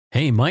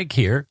Hey, Mike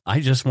here. I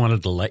just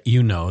wanted to let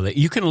you know that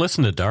you can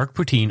listen to Dark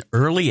Poutine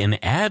early and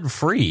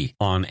ad-free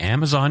on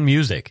Amazon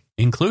Music,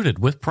 included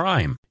with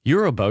Prime.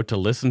 You're about to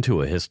listen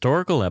to a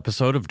historical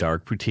episode of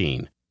Dark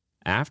Poutine.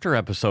 After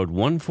episode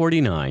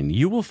 149,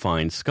 you will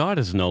find Scott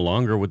is no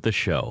longer with the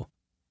show.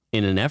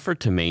 In an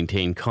effort to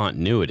maintain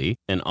continuity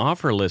and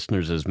offer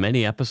listeners as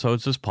many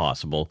episodes as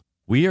possible,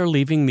 we are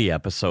leaving the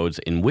episodes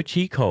in which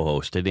he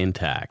co-hosted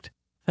intact.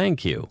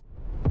 Thank you.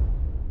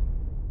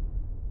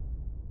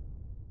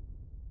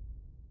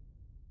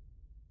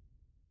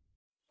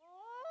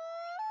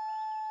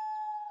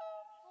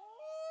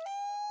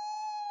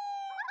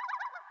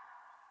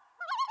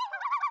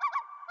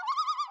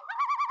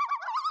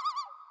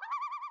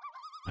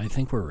 I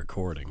think we're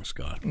recording,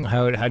 Scott.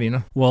 How do you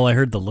know? Well, I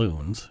heard the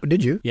loons.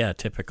 Did you? Yeah,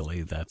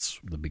 typically that's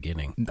the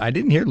beginning. I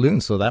didn't hear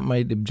loons, so that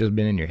might have just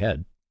been in your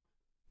head.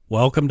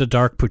 Welcome to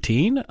Dark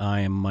Poutine.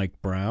 I am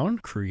Mike Brown,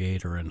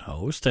 creator and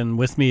host, and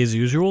with me as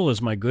usual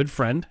is my good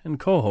friend and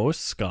co-host,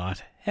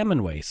 Scott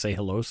Hemingway. Say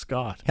hello,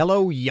 Scott.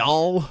 Hello,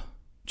 y'all.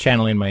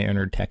 Channeling my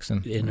inner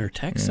Texan. Inner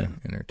Texan.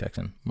 Yeah, inner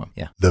Texan. Well,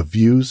 yeah. The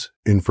views,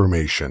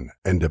 information,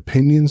 and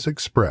opinions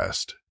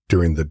expressed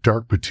during the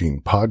Dark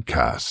Poutine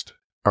podcast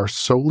are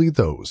solely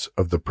those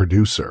of the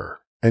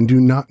producer and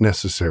do not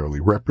necessarily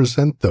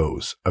represent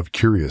those of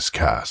Curious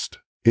Cast,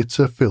 its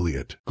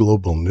affiliate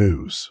Global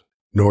News,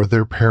 nor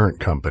their parent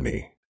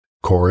company,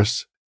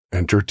 Chorus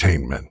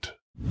Entertainment.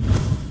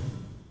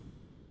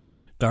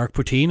 Dark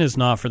Poutine is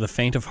not for the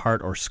faint of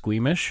heart or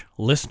squeamish.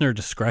 Listener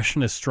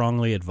discretion is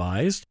strongly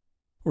advised.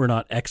 We're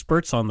not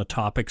experts on the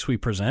topics we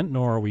present,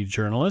 nor are we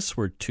journalists.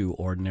 We're two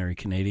ordinary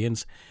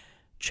Canadians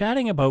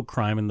chatting about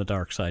crime and the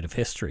dark side of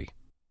history.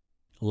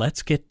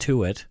 Let's get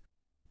to it.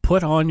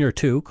 Put on your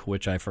toque,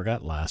 which I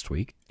forgot last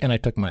week. And I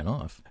took mine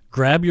off.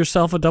 Grab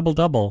yourself a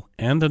double-double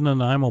and an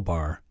Nanaimo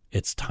bar.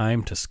 It's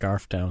time to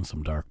scarf down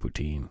some Dark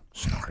Poutine.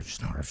 Snarf,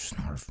 snarf,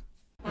 snarf.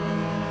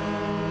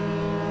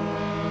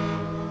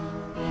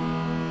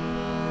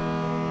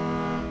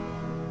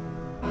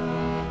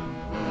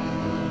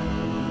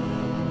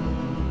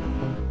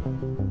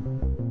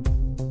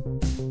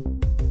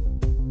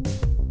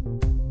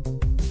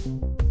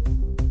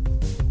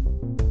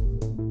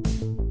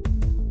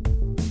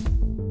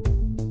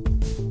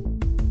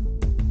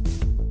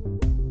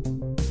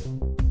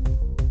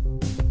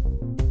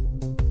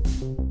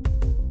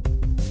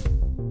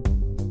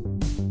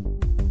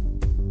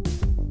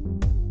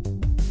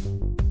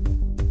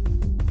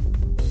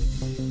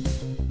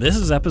 This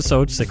is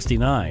episode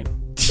 69.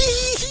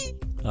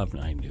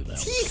 I knew that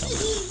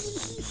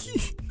was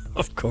coming.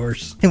 Of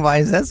course. Why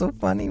is that so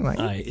funny, Mike?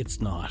 It's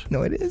not.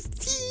 No, it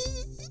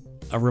is.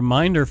 A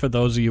reminder for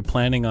those of you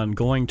planning on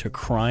going to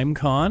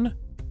CrimeCon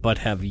but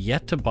have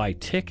yet to buy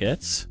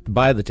tickets.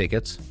 Buy the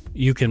tickets.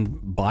 You can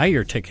buy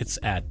your tickets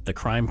at the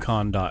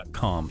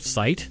crimecon.com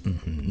site.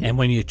 Mm-hmm. And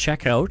when you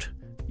check out,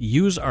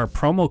 use our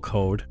promo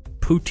code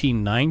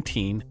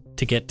Poutine19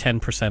 to get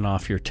 10%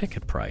 off your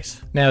ticket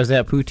price. Now, is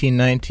that Poutine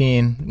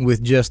 19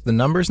 with just the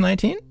numbers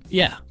 19?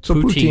 Yeah. So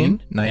Poutine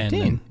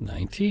 19. And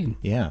 19.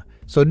 Yeah.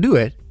 So do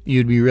it.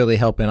 You'd be really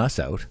helping us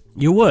out.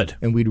 You would.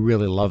 And we'd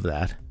really love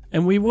that.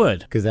 And we would.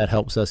 Because that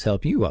helps us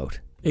help you out.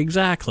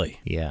 Exactly.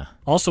 Yeah.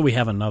 Also, we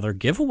have another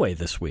giveaway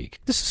this week.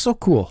 This is so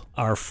cool.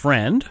 Our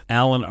friend,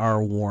 Alan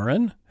R.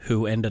 Warren,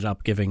 who ended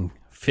up giving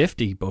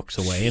 50 books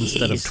away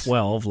instead of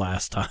 12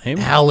 last time.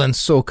 Alan,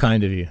 so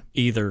kind of you.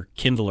 Either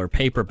Kindle or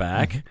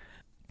paperback. Mm-hmm.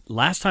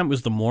 Last time it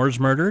was the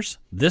Moors Murders.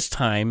 This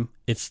time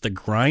it's the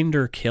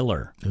Grinder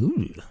Killer.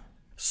 Ooh.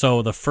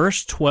 So the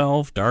first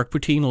 12 Dark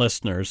Poutine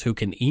listeners who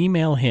can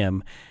email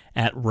him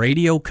at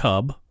Radio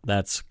Cub,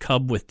 that's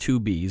Cub with 2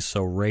 B's,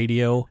 so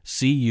Radio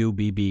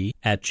CUBB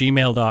at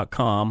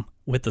gmail.com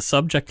with the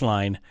subject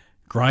line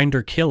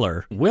Grinder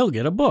Killer will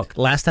get a book.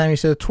 Last time he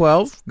said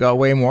 12, got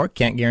way more.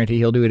 Can't guarantee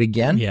he'll do it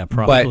again. Yeah,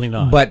 probably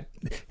not. But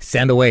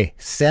send away.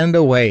 So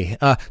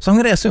I'm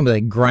going to assume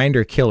that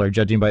Grinder Killer,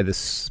 judging by the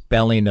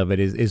spelling of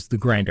it, is the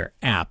Grinder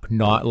app,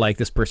 not like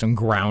this person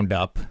ground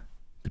up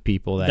the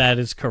people that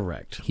is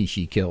correct.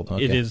 She killed.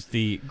 Okay. It is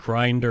the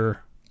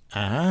Grinder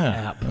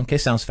app. Okay,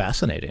 sounds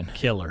fascinating.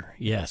 Killer,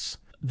 yes.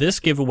 This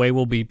giveaway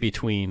will be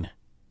between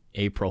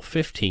April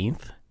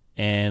 15th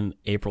and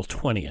April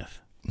 20th.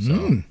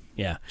 So,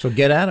 yeah. So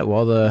get at it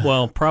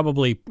Well,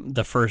 probably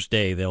the first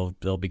day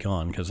they'll be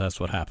gone because that's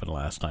what happened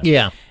last time.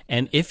 Yeah.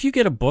 And if you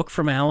get a book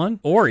from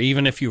Alan, or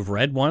even if you've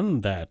read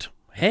one that,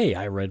 hey,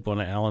 I read one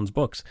of Alan's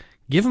books,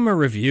 give him a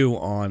review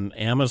on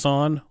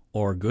Amazon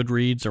or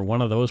Goodreads or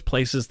one of those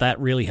places. That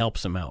really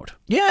helps him out.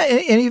 Yeah,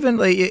 and even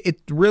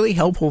it's really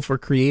helpful for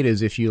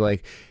creatives if you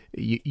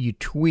you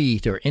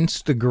tweet or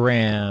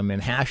Instagram and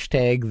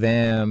hashtag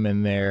them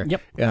and their...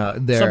 Yep.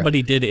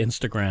 Somebody did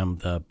Instagram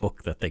the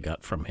book that they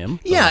got from him,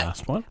 the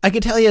last one. I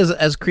can tell you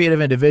as creative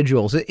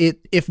individuals,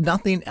 if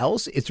nothing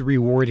else, it's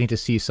rewarding to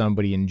see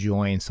somebody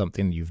enjoying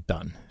something you've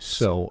done.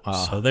 So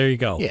there you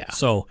go. Yeah.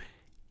 So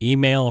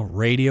email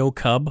Radio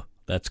Cub,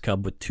 that's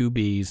Cub with 2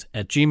 B's,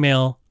 at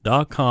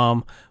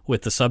gmail.com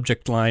with the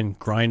subject line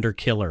Grinder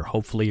Killer.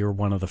 Hopefully you're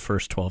one of the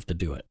first 12 to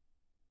do it.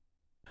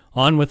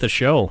 On with the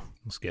show.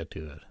 Let's get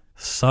to it.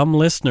 Some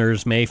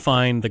listeners may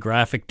find the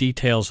graphic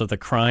details of the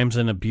crimes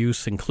and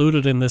abuse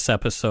included in this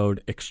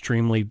episode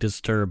extremely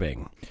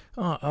disturbing.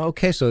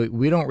 Okay, so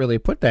we don't really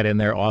put that in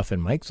there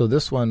often, Mike, so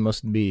this one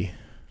must be...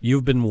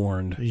 You've been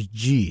warned.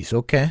 Jeez,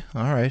 okay,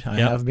 all right, I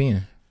have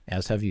been,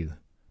 as have you.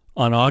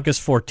 On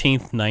August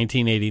 14th,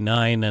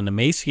 1989, an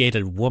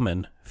emaciated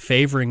woman,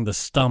 favoring the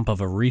stump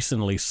of a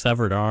recently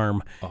severed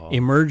arm,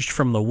 emerged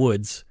from the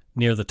woods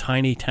near the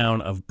tiny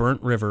town of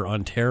Burnt River,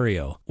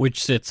 Ontario,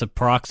 which sits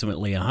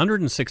approximately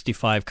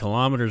 165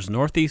 kilometers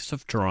northeast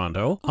of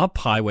Toronto, up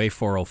Highway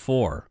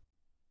 404.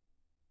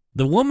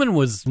 The woman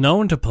was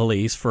known to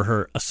police for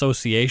her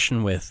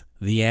association with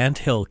the Ant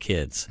Hill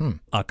Kids,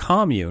 a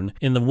commune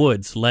in the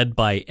woods led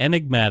by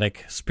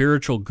enigmatic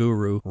spiritual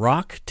guru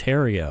Rock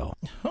Terrio.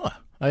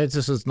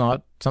 This is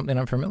not something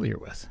I'm familiar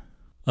with.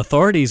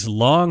 Authorities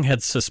long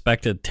had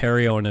suspected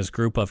Terrio and his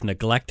group of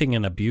neglecting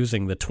and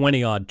abusing the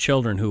 20-odd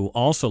children who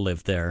also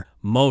lived there,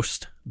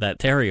 most that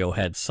Terrio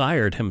had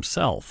sired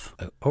himself.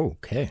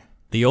 Okay.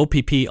 The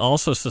OPP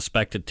also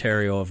suspected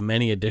Terrio of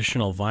many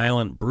additional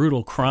violent,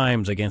 brutal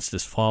crimes against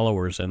his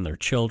followers and their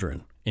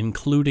children,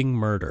 including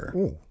murder.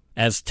 Ooh.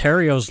 As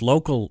Terrio's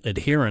local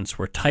adherents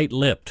were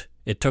tight-lipped,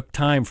 it took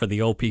time for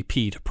the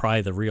OPP to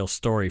pry the real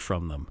story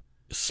from them.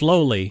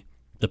 Slowly,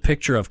 the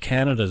picture of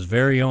Canada's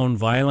very own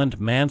violent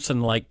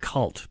Manson-like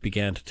cult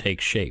began to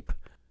take shape.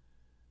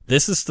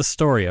 This is the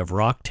story of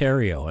Rock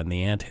Terrio and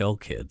the Ant Hill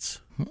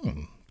Kids.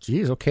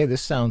 Geez, okay,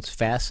 this sounds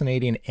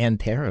fascinating and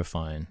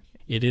terrifying.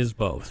 It is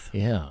both.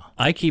 Yeah.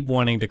 I keep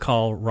wanting to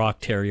call Rock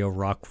Terrio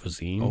Rock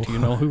Voisine. Do you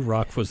know who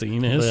Rock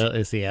Voisine is? Well,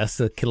 is he a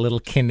little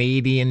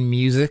Canadian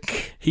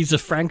music? He's a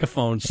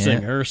francophone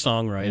singer,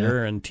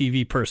 songwriter, and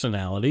TV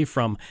personality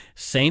from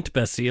Saint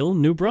Basile,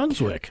 New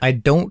Brunswick. I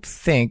don't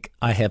think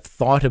I have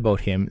thought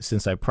about him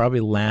since I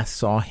probably last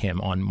saw him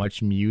on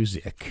Much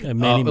Music.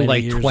 Many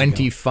like years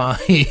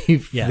 25,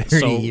 ago.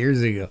 30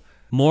 years ago.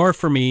 More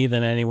for me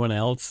than anyone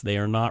else. They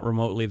are not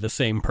remotely the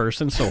same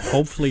person, so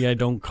hopefully I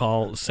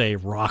don't say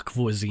Rock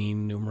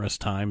Voisine numerous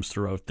times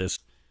throughout this,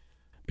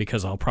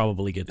 because I'll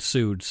probably get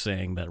sued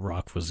saying that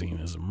Rock Voisine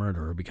is a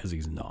murderer, because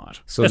he's not.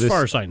 So as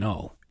far as I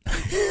know.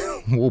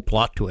 Whoa,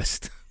 plot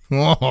twist.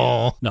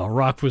 Oh. No,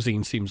 Rock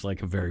Voisine seems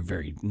like a very,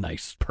 very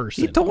nice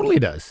person. He totally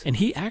does. And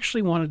he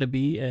actually wanted to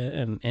be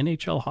an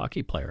NHL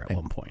hockey player at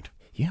one point.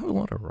 You have a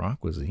lot of Rock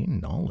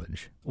Voisine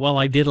knowledge. Well,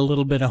 I did a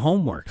little bit of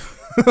homework.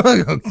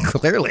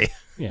 Clearly.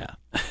 Yeah.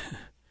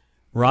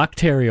 Rock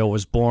Terrio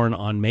was born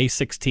on May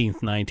 16,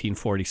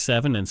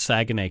 1947 in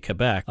Saguenay,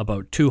 Quebec,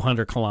 about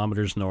 200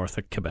 kilometers north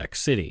of Quebec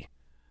City.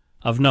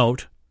 Of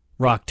note,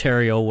 Rock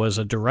Terrio was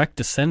a direct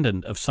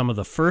descendant of some of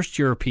the first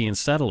European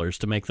settlers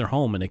to make their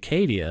home in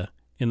Acadia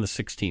in the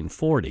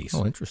 1640s.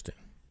 Oh, interesting.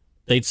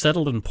 They'd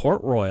settled in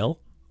Port Royal,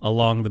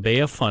 along the Bay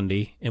of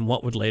Fundy, in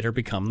what would later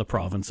become the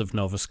province of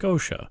Nova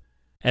Scotia.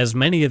 As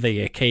many of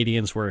the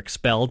Acadians were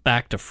expelled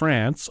back to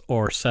France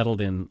or settled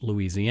in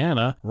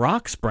Louisiana,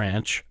 Rock's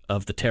branch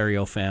of the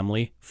Terrio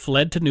family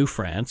fled to New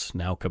France,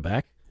 now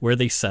Quebec, where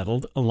they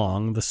settled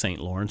along the St.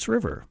 Lawrence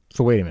River.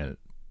 So wait a minute.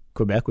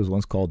 Quebec was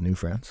once called New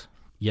France?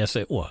 Yes,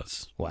 it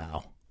was.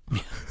 Wow.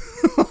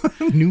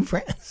 New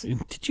France.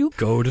 Did you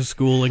go to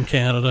school in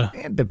Canada?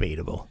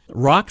 Debatable.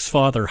 Rock's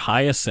father,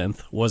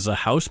 Hyacinth, was a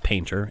house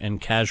painter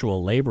and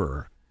casual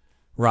laborer.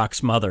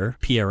 Rock's mother,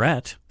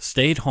 Pierrette,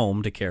 stayed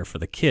home to care for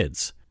the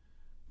kids.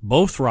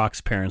 Both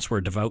Rock's parents were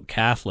devout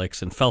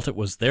Catholics and felt it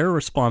was their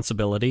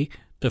responsibility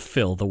to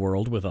fill the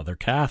world with other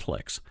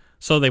Catholics,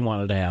 so they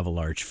wanted to have a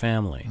large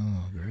family.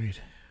 Oh, great.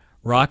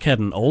 Rock had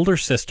an older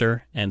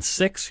sister and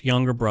 6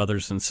 younger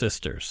brothers and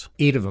sisters.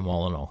 8 of them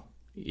all in all.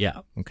 Yeah.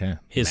 Okay.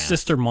 His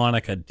sister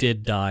Monica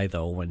did die,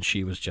 though, when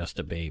she was just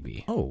a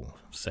baby. Oh.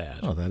 Sad.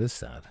 Oh, that is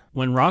sad.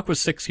 When Rock was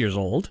 6 years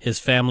old, his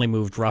family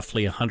moved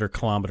roughly 100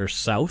 kilometers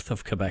south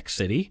of Quebec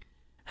City,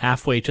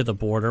 halfway to the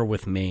border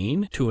with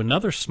Maine, to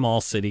another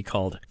small city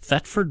called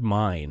Thetford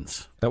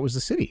Mines. That was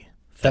the city.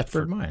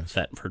 Thetford Mines.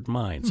 Thetford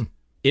Mines.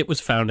 It was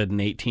founded in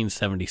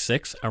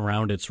 1876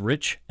 around its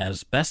rich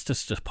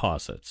asbestos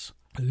deposits.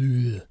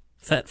 Ugh.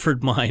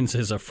 Thetford Mines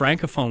is a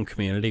francophone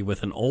community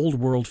with an old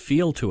world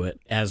feel to it,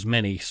 as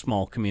many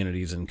small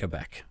communities in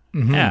Quebec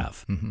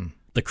have. Mm-hmm.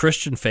 The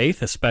Christian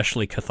faith,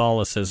 especially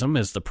Catholicism,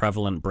 is the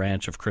prevalent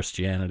branch of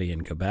Christianity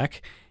in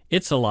Quebec.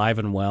 It's alive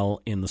and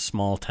well in the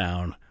small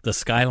town. The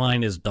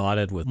skyline is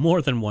dotted with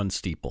more than one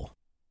steeple.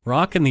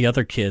 Rock and the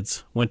other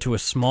kids went to a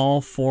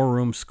small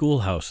 4-room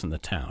schoolhouse in the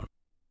town.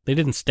 They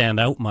didn't stand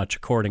out much,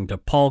 according to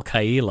Paul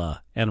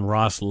Kaila and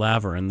Ross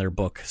Laver in their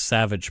book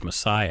Savage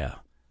Messiah.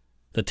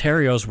 The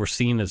Terrios were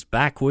seen as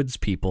backwoods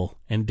people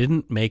and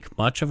didn't make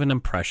much of an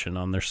impression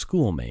on their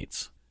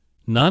schoolmates.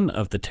 None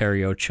of the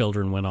Terrio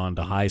children went on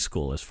to high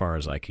school, as far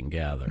as I can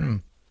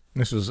gather.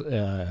 This was,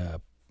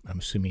 I'm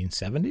assuming,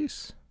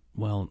 70s?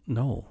 Well,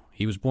 no.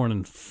 He was born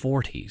in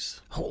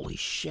 40s. Holy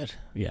shit.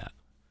 Yeah.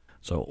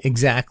 So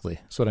exactly.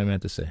 That's what I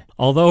meant to say.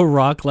 Although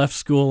Rock left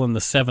school in the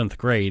 7th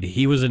grade,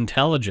 he was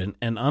intelligent,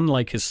 and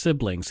unlike his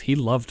siblings, he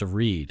loved to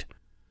read.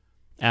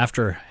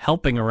 After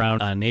helping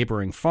around a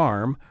neighboring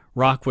farm,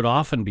 Rock would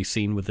often be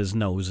seen with his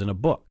nose in a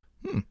book.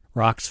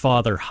 Rock's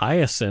father,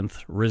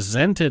 Hyacinth,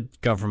 resented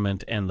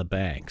government and the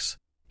banks.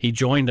 He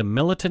joined a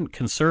militant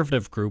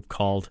conservative group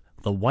called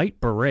the White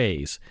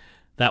Berets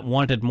that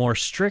wanted more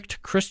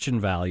strict Christian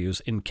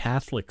values in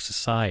Catholic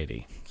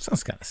society.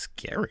 Sounds kind of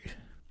scary.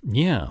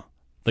 Yeah.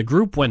 The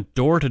group went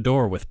door to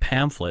door with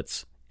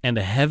pamphlets and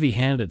a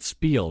heavy-handed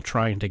spiel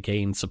trying to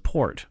gain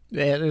support.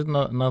 Yeah, there's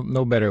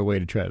no better way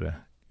to try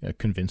to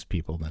convince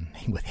people than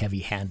with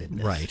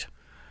heavy-handedness. Right.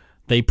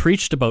 They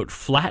preached about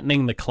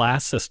flattening the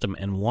class system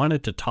and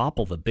wanted to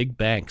topple the big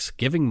banks,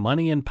 giving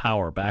money and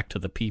power back to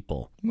the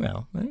people.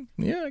 Well,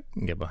 yeah, I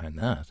can get behind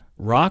that.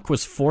 Rock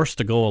was forced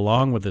to go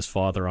along with his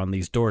father on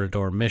these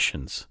door-to-door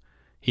missions.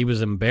 He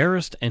was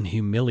embarrassed and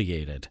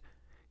humiliated.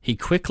 He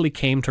quickly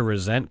came to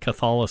resent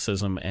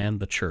Catholicism and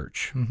the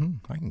church.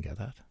 I can get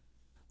that.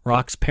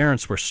 Rock's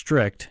parents were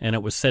strict, and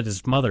it was said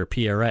his mother,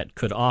 Pierrette,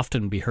 could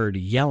often be heard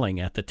yelling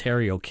at the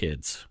Thériault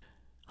kids.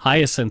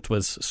 Hyacinth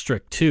was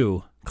strict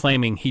too,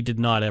 claiming he did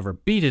not ever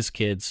beat his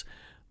kids,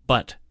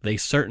 but they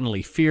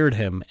certainly feared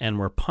him and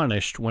were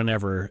punished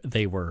whenever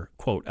they were,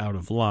 quote, out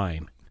of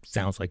line.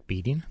 Sounds like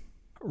beating.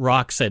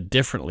 Rock said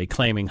differently,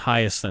 claiming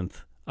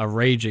Hyacinth, a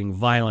raging,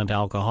 violent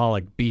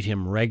alcoholic, beat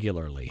him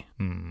regularly.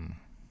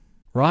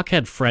 Rock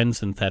had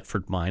friends in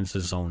Thetford Mines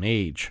his own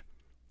age.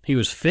 He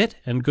was fit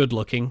and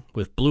good-looking,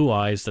 with blue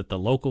eyes that the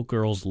local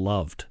girls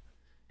loved.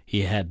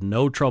 He had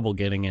no trouble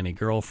getting any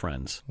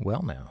girlfriends.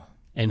 Well, now.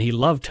 And he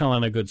loved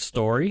telling a good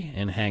story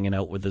and hanging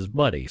out with his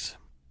buddies.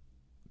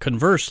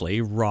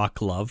 Conversely,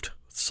 Rock loved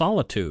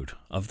solitude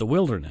of the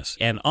wilderness,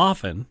 and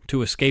often,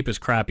 to escape his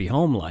crappy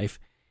home life,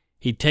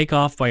 he'd take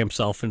off by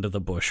himself into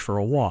the bush for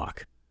a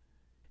walk.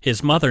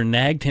 His mother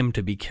nagged him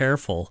to be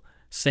careful,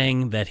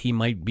 saying that he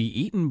might be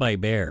eaten by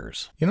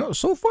bears. You know,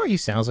 so far he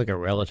sounds like a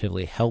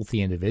relatively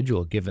healthy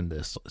individual given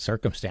the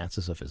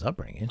circumstances of his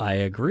upbringing. I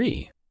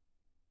agree.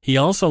 He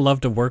also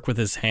loved to work with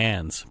his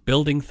hands,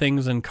 building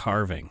things and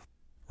carving.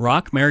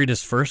 Rock married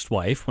his first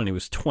wife when he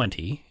was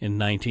 20 in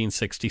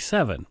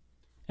 1967,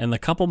 and the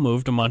couple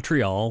moved to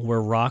Montreal,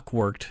 where Rock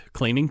worked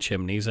cleaning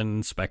chimneys and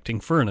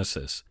inspecting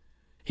furnaces.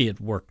 He had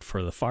worked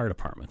for the fire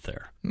department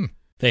there.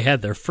 They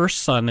had their first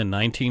son in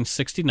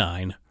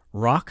 1969,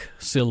 Roch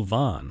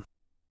Sylvain.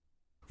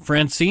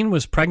 Francine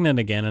was pregnant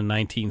again in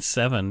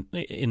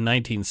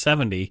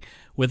 1970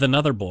 with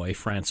another boy,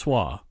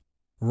 Francois.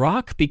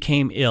 Rock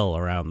became ill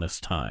around this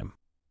time.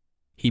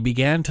 He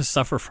began to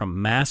suffer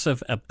from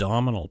massive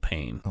abdominal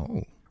pain.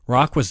 Oh.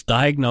 Rock was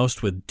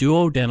diagnosed with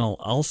duodenal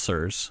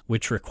ulcers,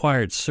 which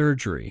required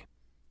surgery.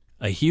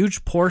 A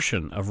huge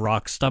portion of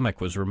Rock's stomach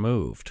was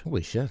removed.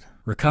 Holy shit.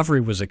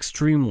 Recovery was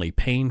extremely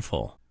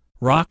painful.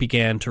 Rock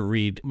began to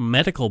read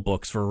medical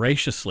books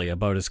voraciously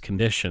about his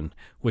condition,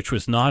 which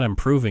was not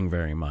improving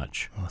very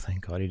much. Oh,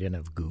 thank God he didn't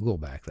have Google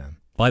back then.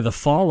 By the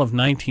fall of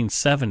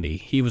 1970,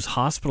 he was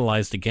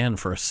hospitalized again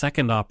for a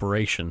second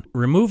operation,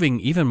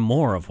 removing even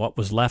more of what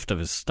was left of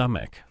his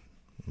stomach.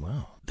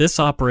 Wow. This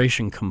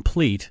operation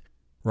complete,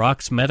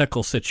 Rock's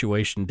medical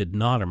situation did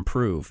not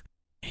improve.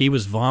 He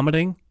was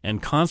vomiting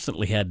and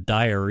constantly had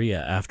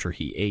diarrhea after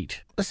he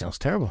ate. That sounds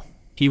terrible.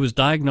 He was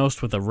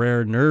diagnosed with a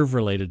rare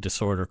nerve-related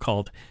disorder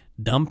called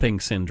dumping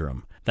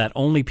syndrome that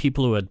only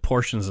people who had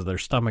portions of their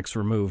stomachs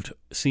removed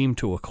seemed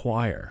to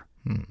acquire.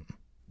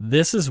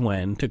 This is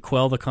when, to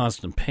quell the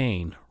constant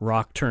pain,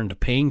 Rock turned to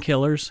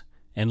painkillers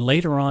and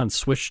later on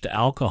switched to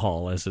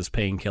alcohol as his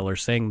painkiller,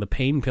 saying the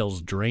pain pills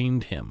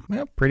drained him.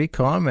 Yeah, pretty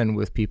common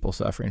with people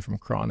suffering from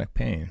chronic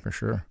pain, for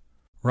sure.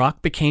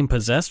 Rock became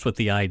possessed with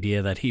the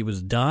idea that he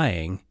was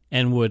dying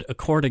and would,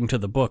 according to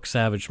the book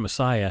Savage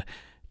Messiah,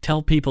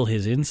 tell people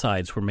his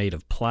insides were made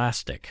of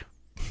plastic.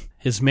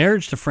 His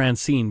marriage to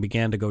Francine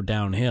began to go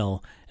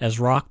downhill as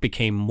Rock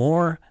became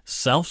more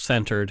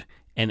self-centered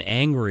and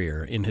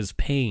angrier in his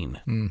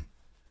pain.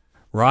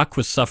 Rock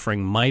was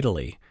suffering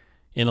mightily,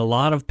 in a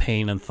lot of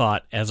pain, and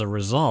thought as a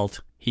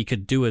result he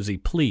could do as he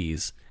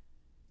pleased.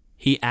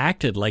 He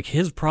acted like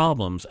his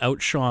problems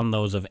outshone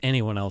those of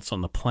anyone else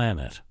on the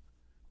planet.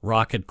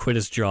 Rock had quit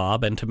his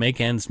job, and to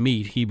make ends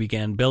meet, he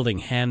began building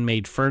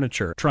handmade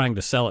furniture, trying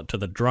to sell it to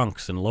the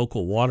drunks in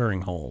local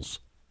watering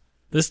holes.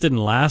 This didn't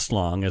last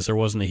long, as there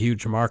wasn't a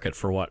huge market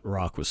for what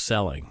Rock was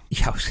selling.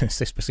 Yeah, I was going to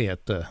say, especially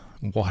at the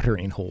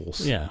watering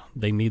holes. Yeah,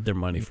 they need their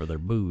money for their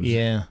booze.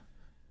 Yeah.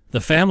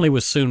 The family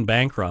was soon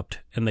bankrupt,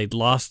 and they'd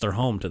lost their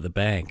home to the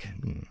bank.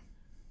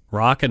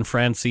 Rock and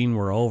Francine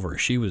were over.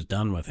 She was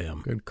done with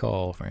him. Good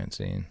call,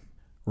 Francine.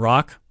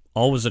 Rock,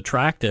 always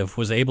attractive,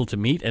 was able to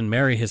meet and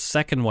marry his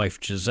second wife,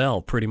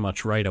 Giselle, pretty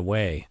much right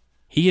away.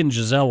 He and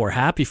Giselle were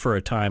happy for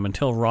a time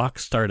until Rock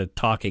started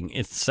talking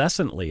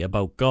incessantly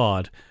about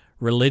God,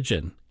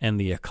 religion, and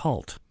the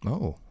occult.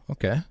 Oh,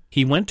 okay.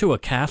 He went to a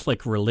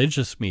Catholic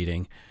religious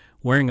meeting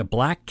wearing a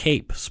black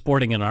cape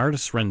sporting an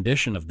artist's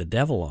rendition of the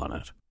devil on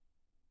it.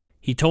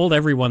 He told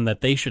everyone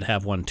that they should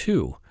have one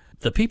too.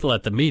 The people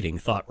at the meeting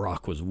thought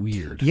Rock was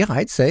weird. Yeah,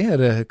 I'd say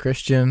at a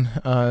Christian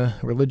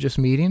religious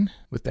meeting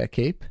with that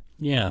cape.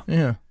 Yeah.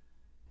 Yeah.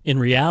 In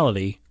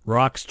reality,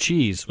 Rock's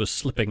cheese was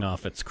slipping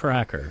off its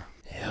cracker.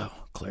 Yeah,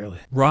 clearly.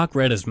 Rock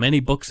read as many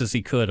books as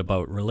he could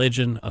about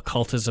religion,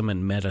 occultism,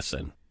 and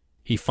medicine.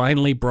 He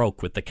finally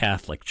broke with the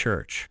Catholic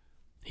Church.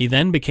 He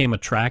then became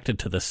attracted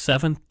to the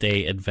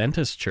Seventh-day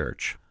Adventist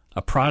Church,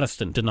 a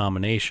Protestant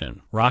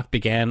denomination. Rock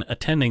began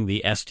attending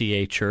the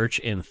SDA Church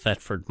in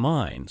Thetford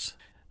Mines.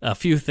 A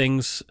few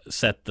things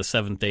set the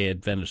Seventh-day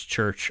Adventist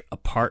Church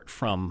apart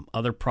from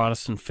other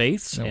Protestant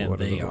faiths, and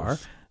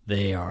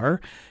they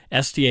are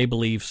SDA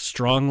believes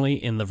strongly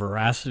in the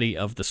veracity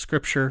of the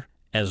Scripture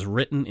as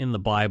written in the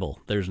Bible.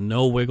 There's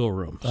no wiggle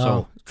room.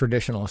 So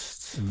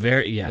traditionalists.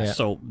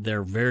 So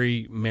they're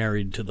very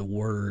married to the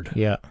Word.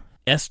 Yeah.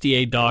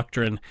 SDA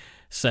doctrine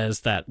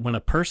says that when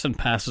a person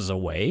passes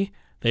away,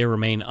 they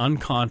remain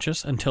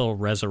unconscious until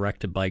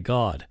resurrected by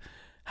God.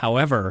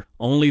 However,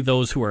 only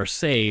those who are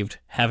saved,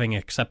 having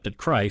accepted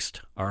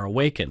Christ, are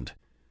awakened.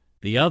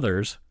 The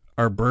others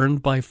are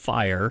burned by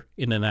fire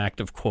in an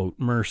act of, quote,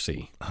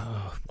 mercy.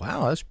 Oh,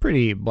 wow, that's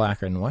pretty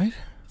black and white.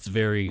 It's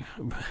very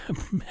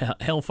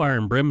hellfire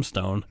and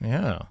brimstone.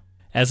 Yeah.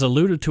 As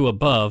alluded to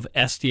above,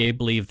 SDA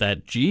believe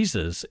that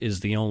Jesus is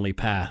the only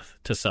path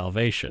to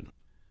salvation.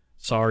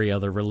 Sorry,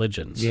 other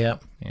religions. Yeah.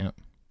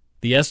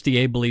 The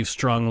SDA believes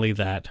strongly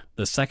that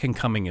the second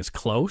coming is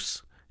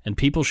close, and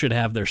people should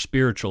have their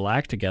spiritual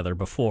act together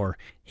before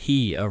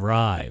he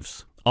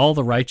arrives. All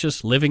the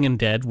righteous, living and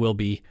dead, will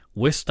be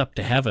whisked up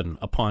to heaven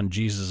upon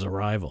Jesus'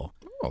 arrival.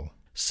 Oh.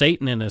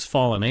 Satan and his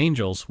fallen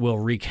angels will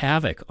wreak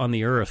havoc on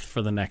the earth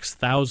for the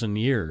next 1,000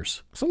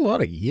 years. That's a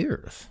lot of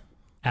years.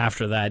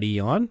 After that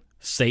eon,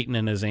 Satan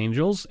and his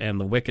angels and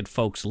the wicked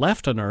folks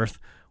left on earth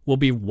will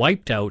be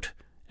wiped out,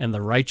 and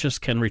the righteous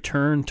can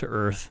return to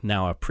earth,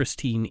 now a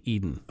pristine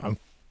Eden. I'm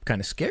kind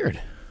of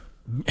scared.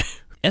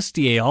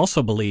 SDA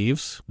also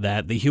believes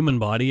that the human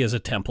body is a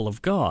temple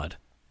of God.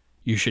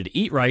 You should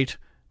eat right,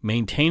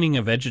 maintaining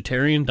a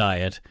vegetarian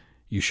diet.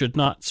 You should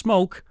not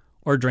smoke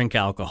or drink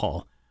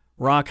alcohol.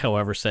 Rock,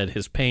 however, said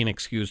his pain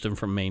excused him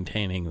from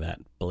maintaining that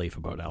belief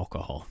about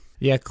alcohol.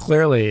 Yeah,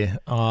 clearly,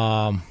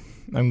 I'm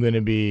going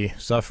to be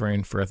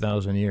suffering for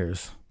 1,000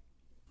 years.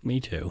 Me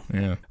too.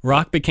 Yeah.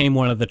 Rock became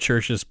one of the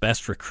church's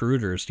best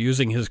recruiters,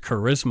 using his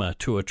charisma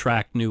to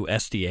attract new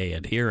SDA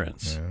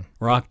adherents. Yeah.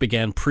 Rock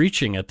began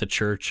preaching at the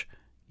church,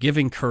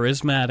 giving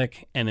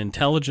charismatic and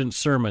intelligent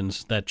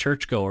sermons that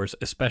churchgoers,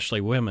 especially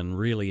women,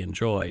 really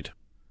enjoyed.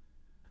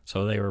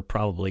 So they were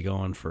probably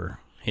going for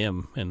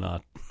him and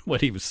not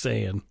what he was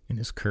saying. In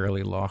his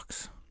curly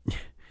locks.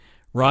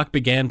 Rock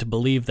began to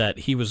believe that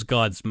he was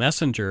God's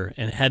messenger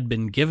and had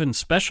been given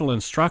special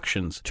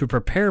instructions to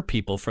prepare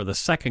people for the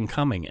second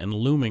coming and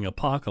looming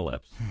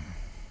apocalypse.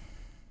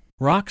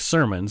 Rock's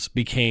sermons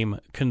became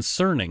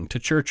concerning to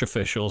church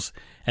officials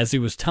as he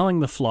was telling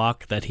the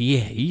flock that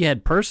he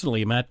had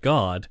personally met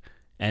God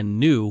and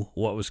knew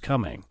what was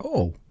coming.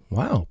 Oh,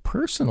 wow.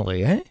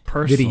 Personally, eh?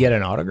 Personally. Did he get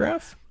an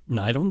autograph?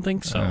 No, I don't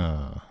think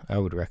so. I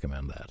would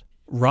recommend that.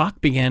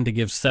 Rock began to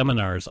give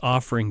seminars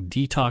offering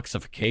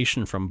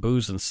detoxification from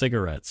booze and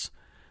cigarettes.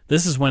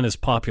 This is when his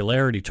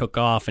popularity took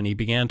off and he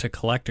began to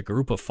collect a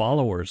group of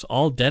followers,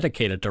 all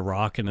dedicated to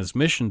Rock and his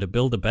mission to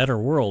build a better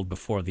world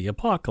before the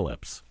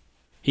apocalypse.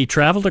 He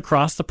traveled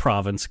across the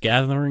province,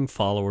 gathering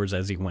followers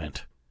as he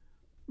went.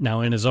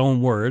 Now, in his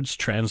own words,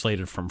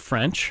 translated from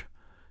French,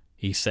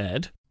 he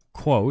said,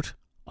 quote,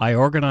 I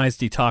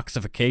organized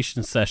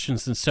detoxification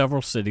sessions in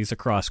several cities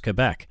across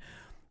Quebec,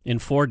 in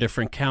 4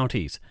 different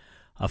counties,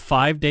 a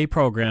 5-day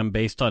program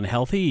based on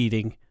healthy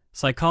eating,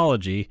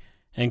 psychology,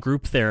 and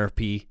group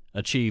therapy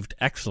achieved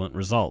excellent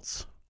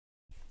results.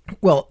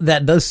 Well,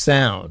 that does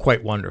sound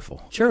quite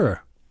wonderful.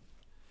 Sure.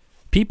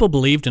 People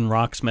believed in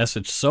Rock's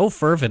message so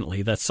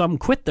fervently that some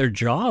quit their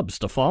jobs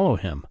to follow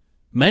him.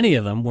 Many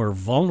of them were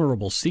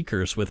vulnerable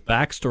seekers with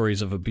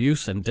backstories of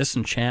abuse and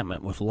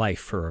disenchantment with life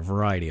for a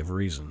variety of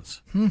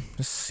reasons.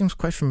 This seems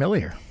quite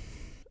familiar.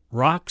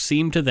 Rock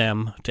seemed to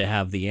them to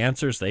have the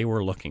answers they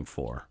were looking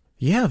for.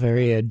 Yeah,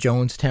 very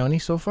Jonestown-y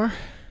so far.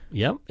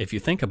 Yep, if you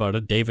think about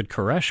it, David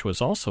Koresh was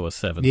also a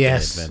Seventh-day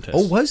Adventist.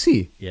 Oh, was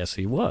he? Yes,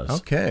 he was.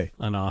 Okay.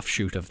 An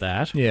offshoot of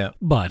that. Yeah.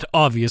 But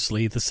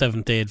obviously, the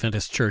Seventh-day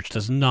Adventist Church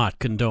does not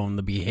condone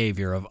the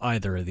behavior of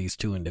either of these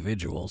two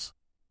individuals.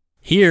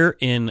 Here,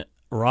 in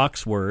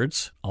Rock's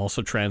words,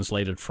 also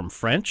translated from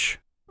French,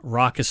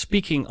 Rock is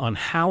speaking on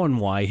how and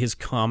why his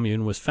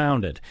commune was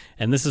founded,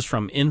 and this is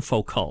from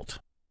InfoCult.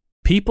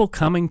 People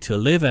coming to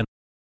live and...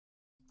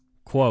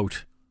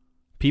 Quote,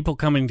 people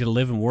coming to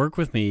live and work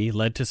with me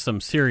led to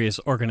some serious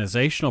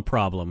organizational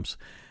problems.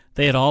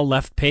 They had all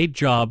left paid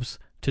jobs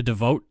to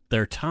devote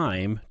their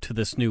time to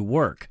this new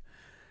work.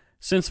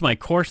 Since my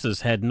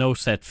courses had no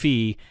set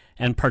fee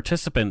and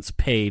participants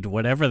paid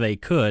whatever they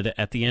could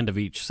at the end of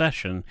each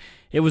session,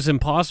 it was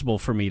impossible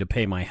for me to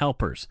pay my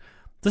helpers.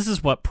 This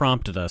is what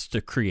prompted us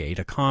to create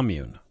a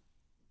commune.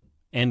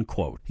 End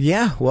quote.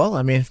 Yeah, well,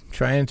 I mean,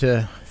 trying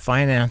to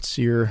finance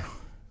your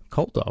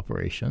cult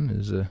operation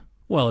is a...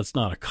 Well, it's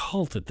not a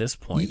cult at this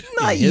point.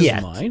 Not in his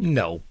yet. mind.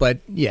 No,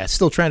 but yeah,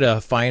 still trying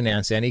to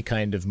finance any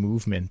kind of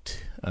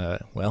movement.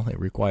 Well, it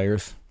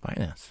requires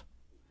finance.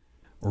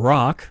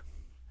 Rock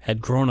had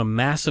grown a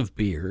massive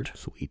beard,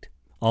 Sweet.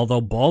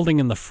 Although balding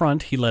in the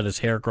front, he let his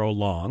hair grow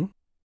long.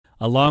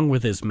 Along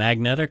with his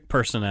magnetic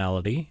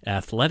personality,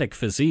 athletic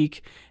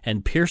physique,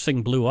 and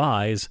piercing blue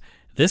eyes,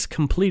 this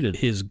completed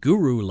his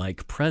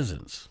guru-like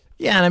presence.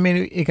 Yeah, and I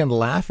mean, you can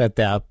laugh at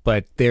that,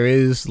 but there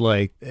is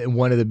like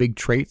one of the big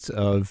traits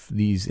of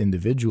these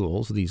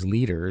individuals, these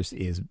leaders,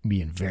 is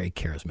being very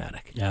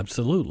charismatic.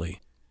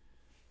 Absolutely.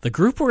 The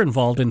group were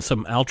involved in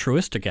some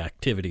altruistic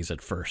activities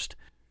at first.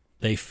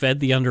 They fed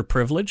the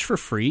underprivileged for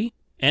free,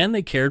 and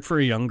they cared for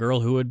a young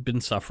girl who had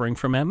been suffering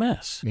from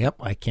MS. Yep,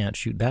 I can't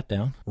shoot that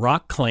down.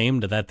 Rock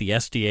claimed that the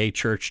SDA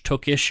church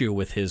took issue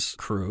with his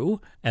crew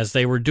as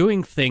they were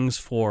doing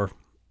things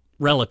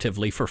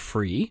relatively for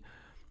free,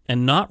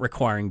 and not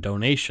requiring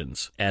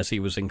donations, as he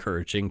was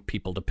encouraging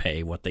people to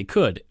pay what they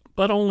could,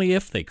 but only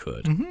if they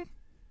could. Mm-hmm.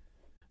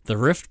 The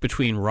rift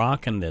between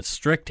Rock and the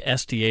strict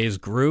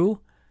SDAs grew,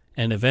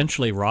 and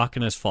eventually Rock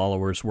and his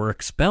followers were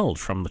expelled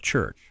from the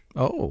church.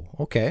 Oh,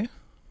 okay.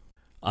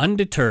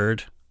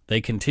 Undeterred,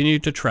 they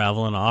continued to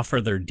travel and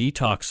offer their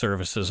detox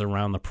services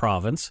around the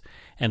province,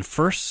 and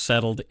first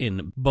settled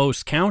in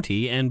Beauce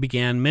County and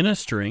began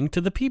ministering to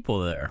the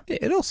people there.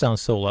 It all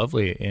sounds so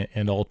lovely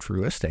and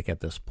altruistic at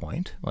this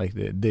point. Like,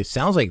 it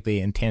sounds like they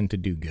intend to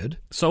do good.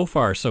 So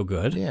far, so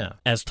good. Yeah.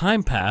 As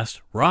time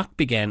passed, Rock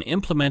began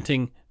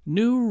implementing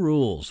new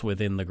rules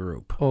within the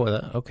group. Oh,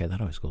 okay, that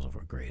always goes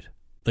over great.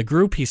 The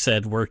group, he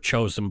said, were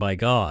chosen by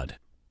God.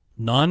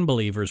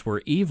 Non-believers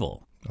were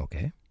evil.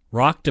 Okay.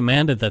 Rock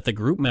demanded that the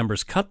group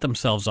members cut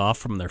themselves off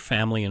from their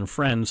family and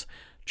friends,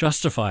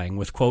 justifying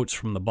with quotes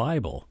from the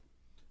Bible.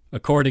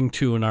 According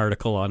to an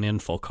article on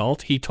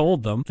InfoCult, he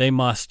told them they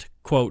must,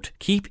 quote,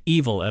 keep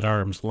evil at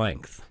arm's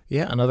length.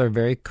 Yeah, another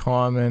very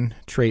common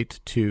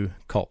trait to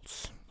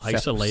cults.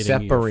 Isolating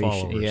separation. Your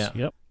followers. Yeah.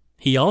 Yep.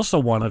 He also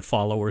wanted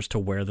followers to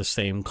wear the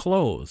same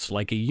clothes,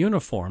 like a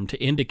uniform, to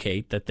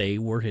indicate that they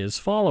were his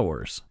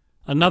followers.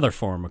 Another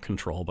form of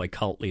control by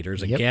cult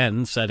leaders,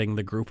 again setting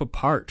the group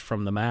apart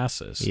from the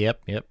masses.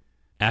 Yep.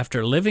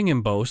 After living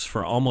in Beauce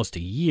for almost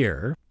a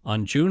year,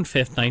 on June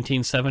 5th,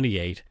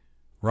 1978,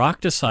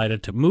 Rock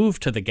decided to move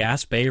to the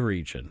Gaspé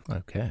region.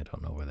 Okay, I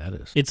don't know where that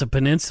is. It's a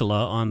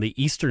peninsula on the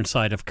eastern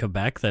side of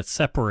Quebec that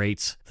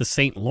separates the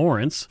St.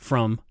 Lawrence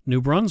from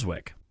New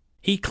Brunswick.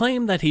 He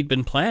claimed that he'd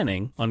been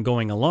planning on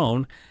going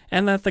alone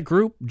and that the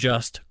group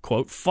just,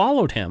 quote,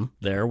 followed him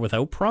there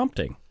without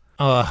prompting.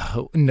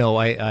 No,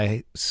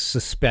 I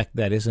suspect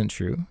that isn't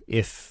true.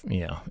 If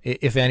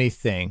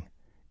anything,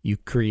 you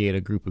create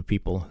a group of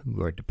people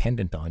who are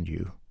dependent on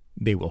you,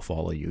 they will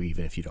follow you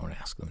even if you don't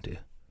ask them to.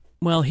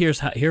 Well,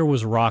 here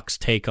was Rock's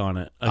take on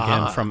it,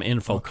 again from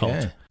InfoCult.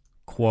 Okay.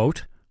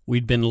 Quote,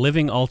 we'd been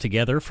living all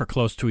together for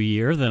close to a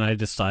year, then I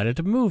decided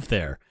to move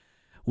there,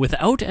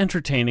 without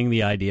entertaining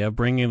the idea of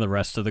bringing the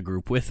rest of the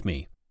group with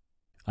me.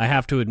 I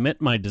have to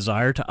admit my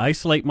desire to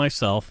isolate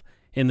myself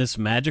in this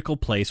magical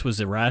place was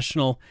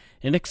irrational,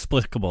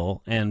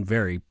 inexplicable, and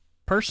very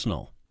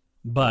personal.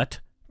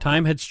 But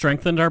time had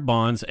strengthened our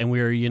bonds, and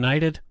we are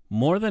united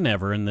more than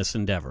ever in this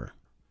endeavor.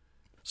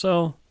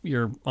 So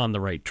you're on the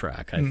right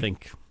track. I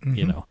think,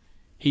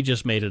 he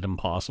just made it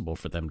impossible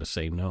for them to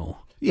say no.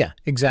 Yeah,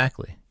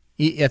 exactly.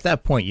 At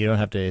that point, you don't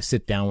have to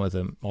sit down with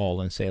them all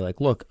and say, like,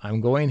 look,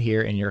 I'm going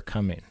here and you're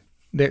coming.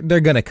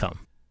 They're going to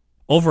come.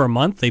 Over a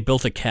month, they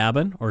built a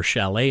cabin or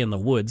chalet in the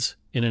woods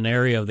in an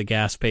area of the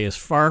Gaspé as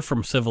far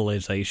from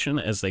civilization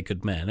as they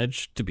could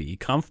manage to be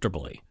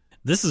comfortably.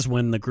 This is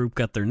when the group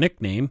got their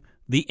nickname,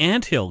 the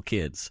Anthill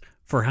Kids,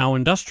 for how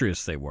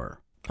industrious they were.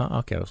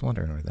 Okay, I was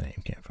wondering where the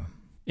name came from.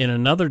 In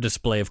another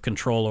display of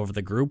control over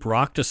the group,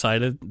 Rock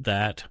decided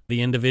that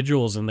the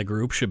individuals in the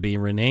group should be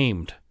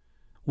renamed,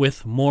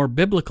 with more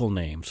biblical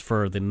names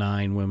for the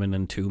 9 women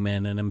and 2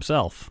 men and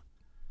himself.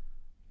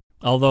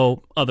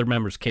 Although other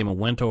members came and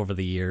went over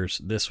the years,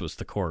 this was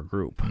the core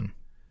group.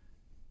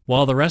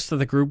 While the rest of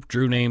the group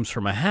drew names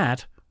from a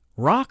hat,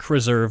 Rock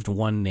reserved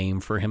one name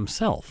for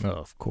himself. Oh,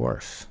 of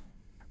course.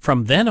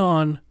 From then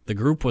on, the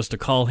group was to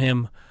call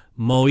him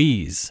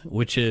Moïse,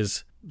 which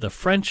is the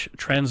French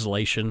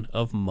translation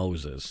of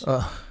Moses.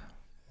 Wow,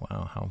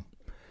 how...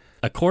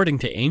 According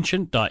to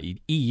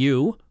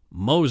ancient.eu,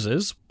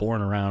 Moses,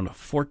 born around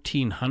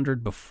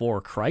 1400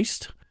 before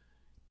Christ,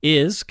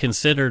 is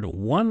considered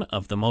one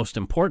of the most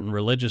important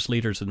religious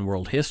leaders in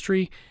world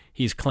history.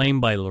 He's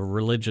claimed by the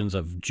religions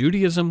of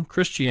Judaism,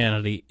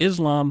 Christianity,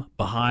 Islam,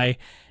 Baha'i,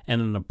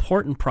 and an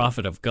important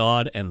prophet of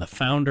God and the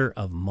founder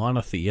of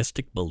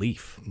monotheistic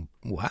belief.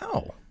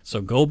 Wow.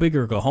 So go big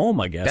or go home,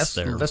 I guess.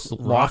 That's a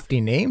lofty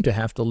name to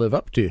have to live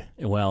up to.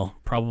 Well,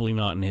 probably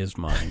not in his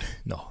mind.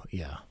 No,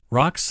 yeah.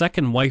 Rock's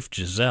second wife,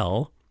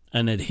 Giselle,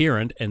 an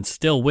adherent and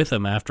still with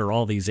him after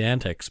all these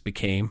antics,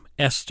 became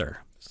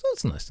Esther. So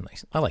that's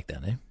nice. I like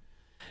that name.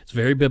 It's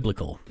very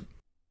biblical.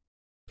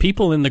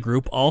 People in the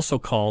group also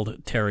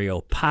called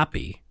Theriot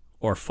Papi,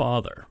 or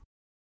father.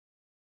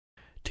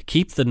 To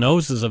keep the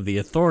noses of the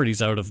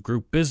authorities out of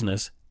group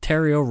business,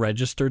 Theriot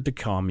registered the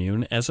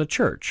commune as a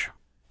church.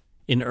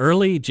 In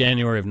early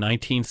January of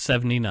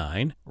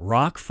 1979,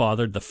 Rock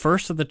fathered the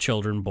first of the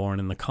children born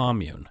in the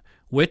commune,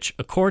 which,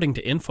 according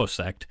to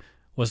InfoSect,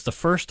 was the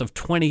first of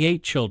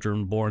 28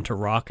 children born to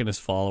Rock and his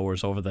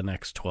followers over the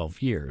next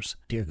 12 years.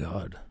 Dear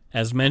God.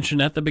 As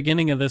mentioned at the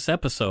beginning of this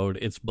episode,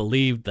 it's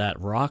believed that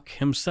Rock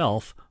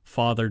himself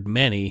fathered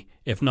many,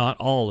 if not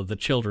all, of the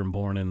children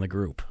born in the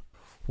group.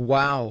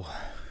 Wow.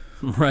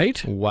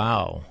 Right?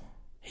 Wow.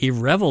 He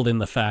reveled in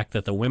the fact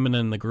that the women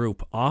in the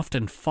group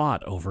often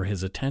fought over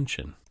his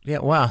attention. Yeah,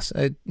 wow.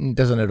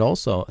 Doesn't it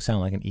also sound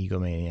like an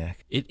egomaniac?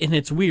 And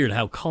it's weird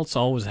how cults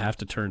always have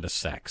to turn to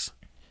sex.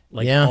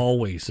 Like, Yeah.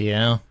 always.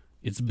 Yeah.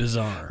 It's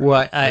bizarre.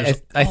 Well, I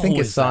think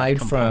always aside that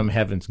from component.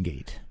 Heaven's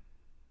Gate,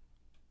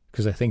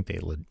 because I think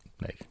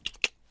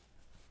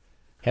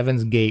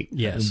Heaven's Gate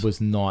Yes. was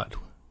not.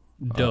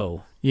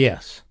 Doe.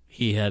 Yes.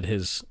 He had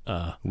his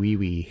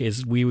Wee.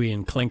 his wee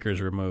and clinkers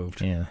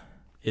removed. Yeah.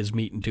 His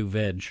meat and two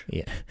veg.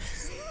 Yeah.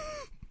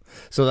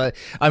 So that,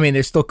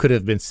 there still could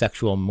have been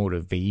sexual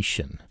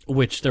motivation.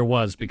 Which there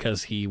was,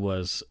 because he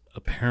was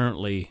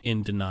apparently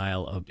in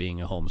denial of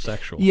being a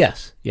homosexual.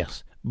 Yes.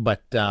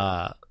 But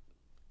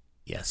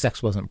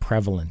sex wasn't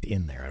prevalent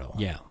in there at all.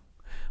 Yeah.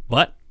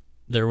 But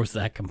there was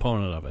that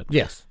component of it.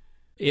 Yes.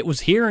 It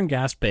was here in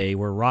Gaspé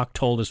where Rock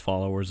told his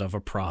followers of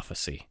a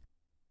prophecy.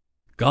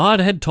 God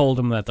had told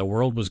him that the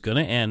world was going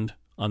to end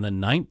on the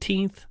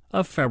 19th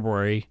of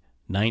February,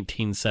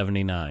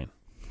 1979.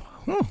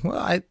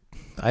 Well,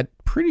 I'm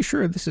pretty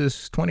sure this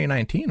is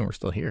 2019 and we're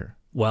still here.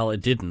 Well,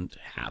 it didn't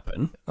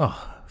happen.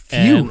 Oh,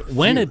 And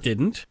when it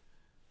didn't,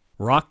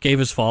 Rock gave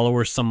his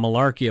followers some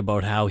malarkey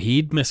about how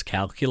he'd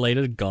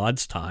miscalculated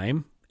God's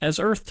time as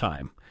Earth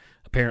time.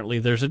 Apparently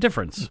there's a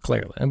difference.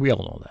 Clearly, and we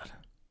all know that.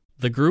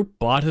 The group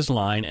bought his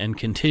line and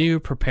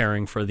continued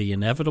preparing for the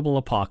inevitable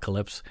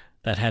apocalypse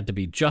that had to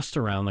be just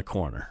around the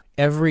corner.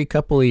 Every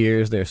couple of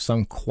years, there's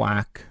some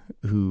quack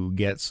who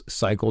gets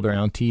cycled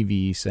around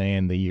TV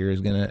saying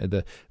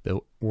the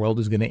world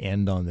is gonna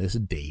end on this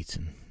date,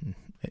 and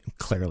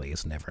clearly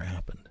it's never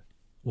happened.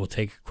 We'll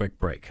take a quick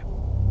break.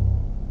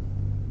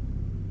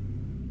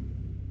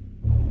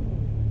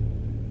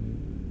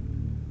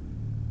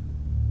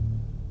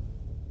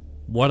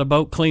 What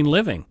about clean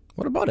living?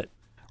 What about it?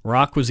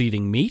 Rock was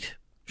eating meat,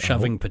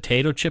 shoving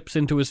potato chips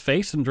into his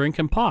face, and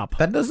drinking pop,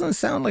 That doesn't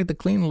sound like the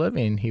clean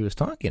living he was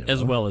talking about.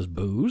 as well as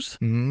booze.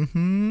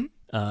 Mm-hmm.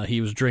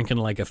 He was drinking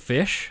like a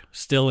fish,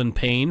 still in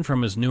pain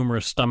from his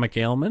numerous stomach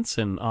ailments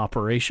and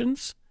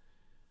operations.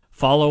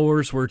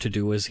 Followers were to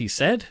do as he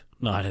said,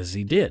 not as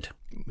he did.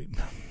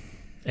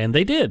 And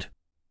they did.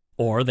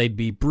 Or they'd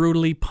be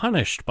brutally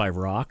punished by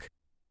Rock,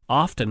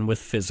 often with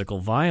physical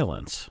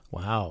violence.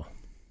 Wow.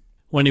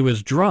 When he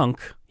was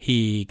drunk,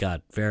 he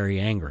got very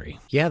angry.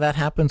 Yeah, that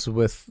happens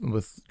with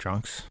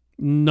drunks.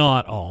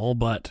 Not all,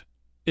 but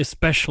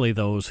especially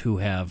those who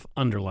have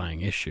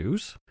underlying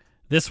issues.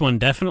 This one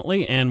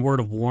definitely, and word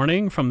of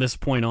warning, from this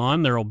point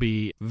on, there will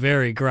be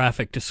very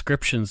graphic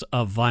descriptions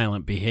of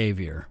violent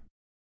behavior.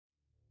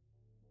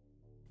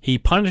 He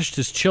punished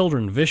his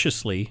children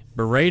viciously,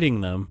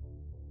 berating them,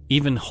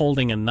 even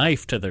holding a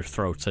knife to their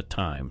throats at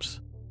times.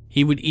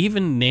 He would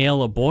even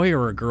nail a boy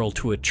or a girl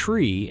to a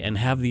tree and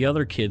have the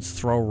other kids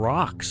throw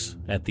rocks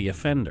at the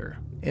offender.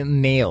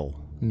 And nail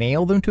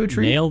them to a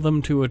tree? Nail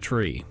them to a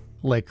tree.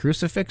 Like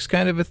crucifix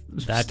kind of a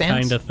That stance?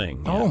 kind of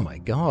thing. Yeah. Oh my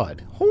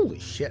God. Holy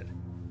shit.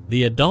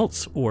 The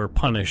adults were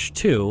punished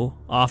too,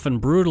 often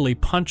brutally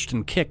punched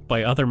and kicked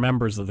by other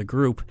members of the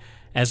group,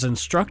 as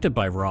instructed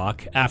by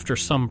Rock after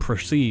some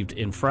perceived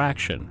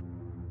infraction.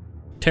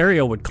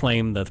 Terrio would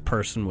claim that the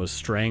person was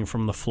straying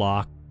from the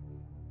flock.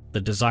 The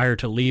desire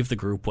to leave the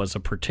group was a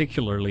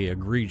particularly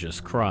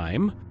egregious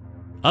crime.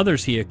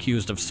 Others he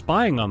accused of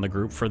spying on the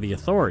group for the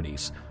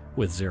authorities,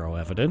 with zero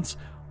evidence,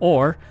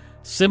 or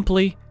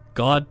simply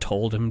God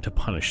told him to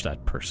punish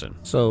that person.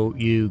 So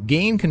you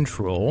gain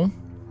control,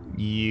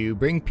 you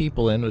bring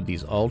people in with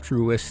these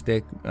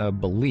altruistic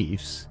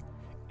beliefs,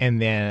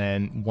 and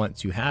then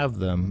once you have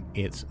them,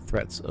 it's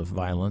threats of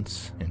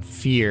violence and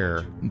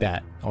fear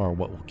that are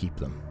what will keep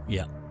them.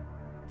 Yeah.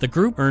 The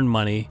group earned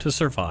money to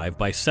survive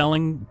by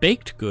selling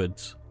baked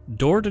goods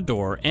door to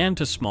door and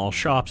to small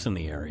shops in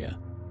the area.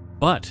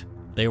 But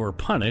they were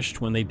punished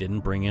when they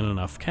didn't bring in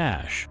enough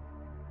cash.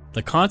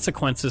 The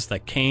consequences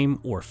that came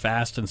were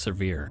fast and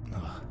severe.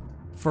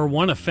 For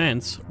one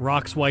offense,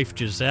 Rock's wife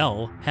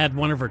Giselle had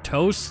one of her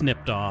toes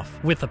snipped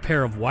off with a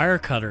pair of wire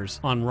cutters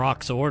on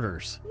Rock's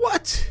orders.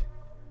 What?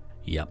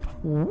 Yep.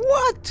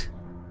 What?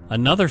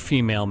 Another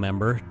female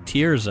member,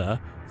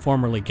 Tirza,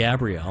 formerly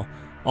Gabrielle,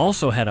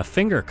 also had a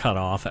finger cut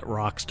off at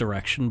Rock's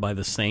direction by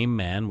the same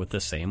man with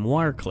the same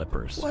wire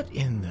clippers. What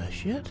in the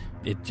shit?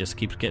 It just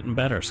keeps getting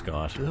better,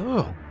 Scott.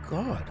 Oh,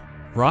 God.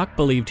 Rock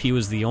believed he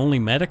was the only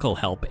medical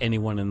help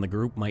anyone in the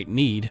group might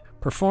need,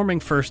 performing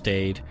first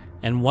aid,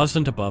 and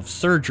wasn't above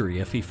surgery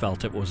if he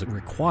felt it was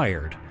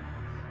required.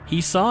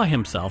 He saw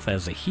himself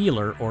as a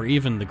healer or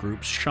even the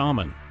group's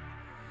shaman.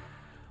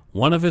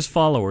 One of his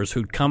followers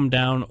who'd come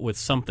down with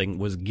something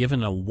was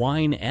given a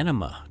wine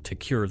enema to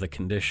cure the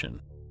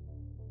condition.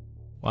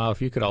 Wow,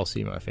 if you could all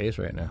see my face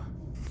right now.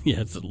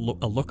 Yeah, it's a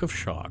look of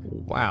shock.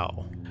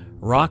 Wow.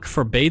 Rock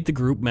forbade the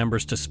group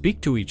members to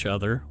speak to each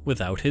other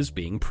without his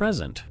being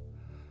present.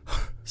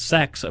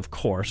 Sex, of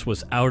course,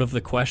 was out of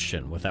the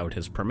question without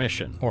his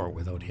permission. Or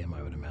without him,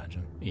 I would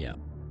imagine. Yeah.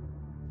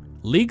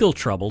 Legal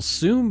troubles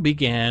soon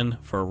began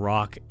for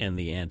Rock and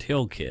the Ant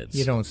Hill Kids.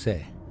 You don't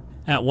say.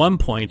 At one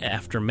point,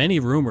 after many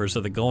rumors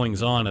of the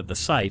goings-on at the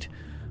site,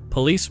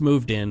 police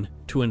moved in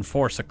to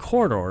enforce a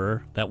court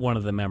order that one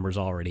of the members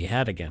already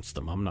had against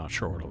them. I'm not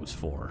sure what it was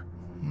for.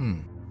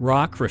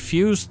 Rock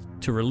refused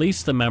to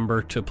release the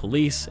member to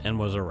police and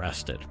was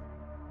arrested.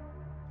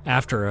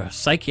 After a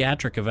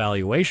psychiatric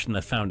evaluation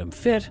that found him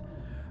fit,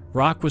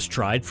 Rock was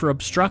tried for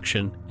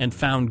obstruction and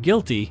found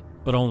guilty,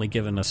 but only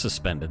given a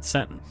suspended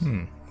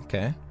sentence.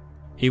 Okay.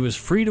 He was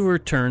free to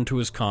return to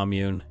his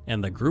commune,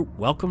 and the group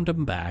welcomed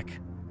him back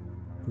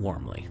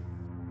warmly.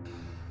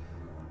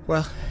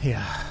 Well,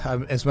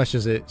 yeah, as much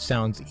as it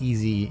sounds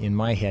easy in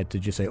my head to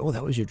just say, oh,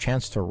 that was your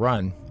chance to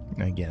run.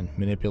 Again,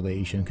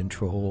 manipulation,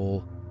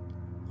 control,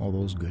 all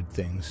those good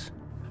things.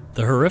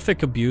 The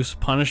horrific abuse,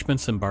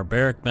 punishments, and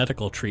barbaric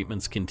medical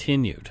treatments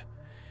continued.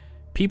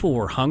 People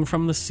were hung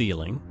from the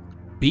ceiling,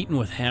 beaten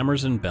with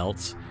hammers and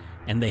belts,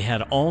 and they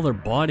had all their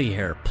body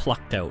hair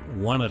plucked out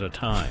one at a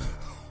time.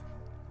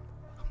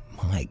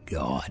 My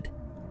God.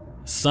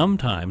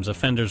 Sometimes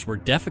offenders were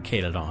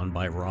defecated on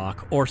by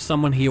Rock or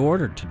someone he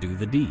ordered to do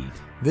the deed.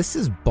 This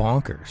is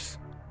bonkers.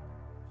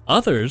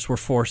 Others were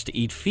forced to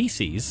eat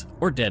feces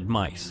or dead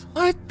mice.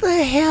 What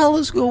the hell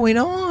is going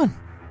on?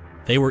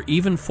 They were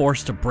even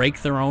forced to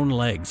break their own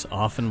legs,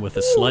 often with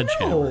a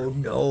sledgehammer.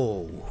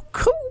 No.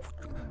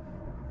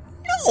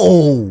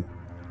 No.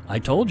 I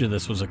told you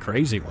this was a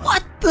crazy one.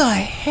 What the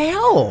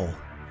hell?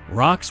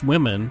 Rock's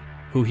women,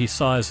 who he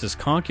saw as his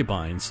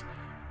concubines,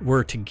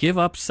 were to give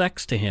up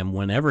sex to him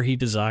whenever he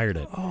desired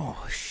it.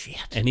 Oh,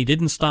 shit. And he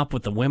didn't stop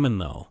with the women,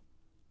 though.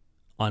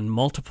 On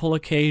multiple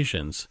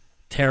occasions,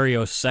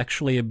 Theriault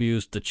sexually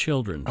abused the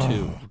children,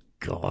 too. Oh,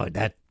 God,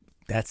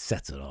 that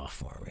sets it off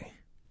for me.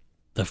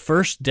 The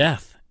first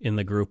death in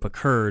the group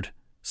occurred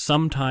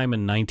sometime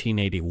in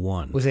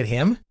 1981. Was it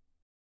him?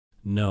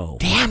 No.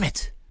 Damn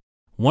it.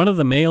 One of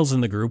the males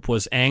in the group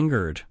was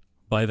angered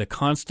by the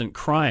constant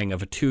crying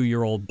of a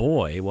 2-year-old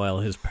boy while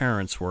his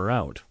parents were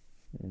out.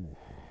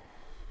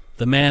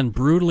 The man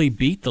brutally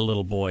beat the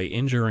little boy,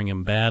 injuring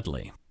him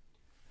badly.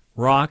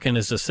 Rock and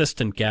his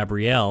assistant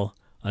Gabrielle,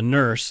 a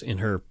nurse in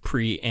her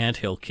pre-Ant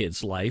Hill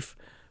Kids life,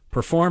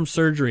 performed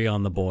surgery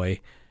on the boy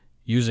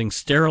using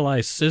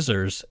sterilized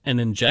scissors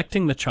and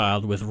injecting the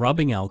child with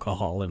rubbing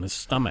alcohol in his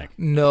stomach.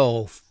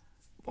 No.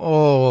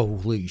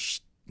 Holy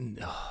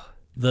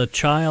The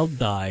child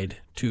died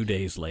 2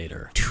 days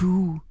later.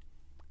 2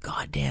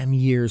 goddamn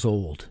years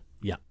old.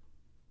 Yeah.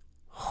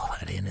 Oh,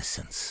 that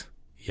innocence.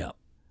 Yeah.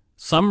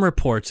 Some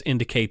reports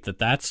indicate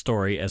that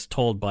story, as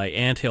told by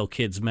Ant Hill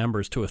Kids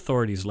members to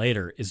authorities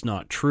later, is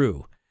not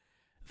true.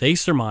 They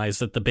surmise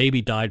that the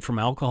baby died from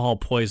alcohol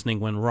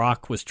poisoning when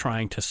Rock was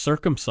trying to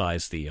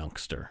circumcise the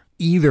youngster.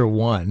 Either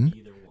one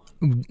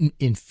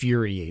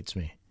infuriates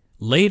me.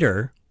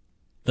 Later,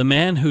 the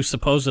man who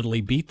supposedly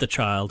beat the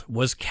child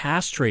was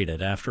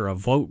castrated after a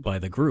vote by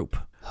the group.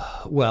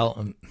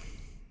 Well,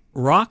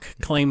 Rock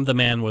claimed the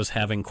man was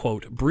having,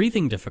 quote,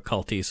 breathing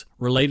difficulties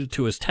related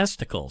to his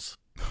testicles.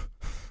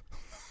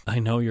 I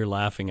know you're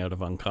laughing out of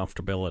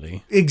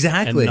uncomfortability.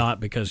 Exactly. And not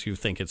because you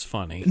think it's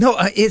funny. No,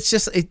 it's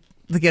just...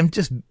 Like I'm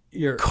just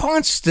You're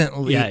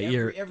constantly... Yeah,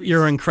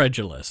 you're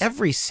incredulous.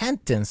 Every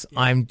sentence,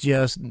 I'm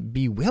just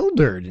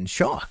bewildered and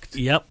shocked.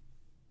 Yep.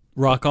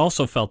 Rock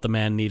also felt the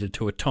man needed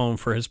to atone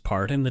for his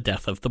part in the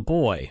death of the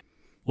boy.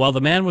 While the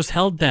man was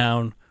held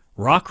down,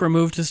 Rock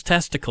removed his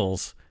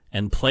testicles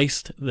and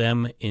placed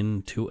them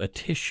into a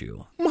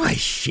tissue. My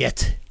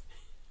shit.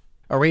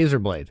 A razor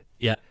blade.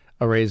 Yeah.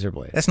 A razor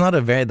blade. That's not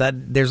a very...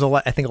 There's a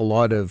lot... I think a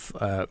lot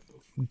of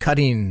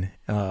cutting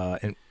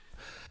and...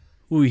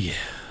 Ooh,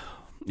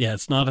 yeah,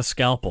 it's not a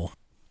scalpel.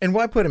 And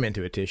why put him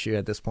into a tissue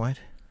at this point?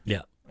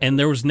 Yeah. And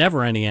there was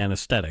never any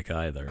anesthetic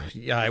either.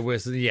 Yeah, it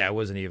wasn't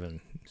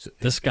even...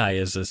 This guy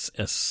is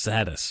a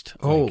sadist.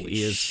 Holy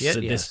he is shit,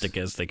 sadistic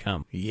yes. as they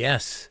come.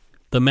 Yes.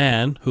 The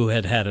man who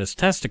had his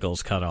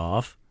testicles cut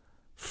off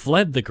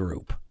fled the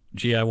group.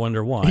 Gee, I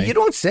wonder why. You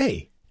don't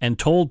say. And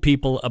told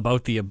people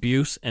about the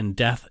abuse and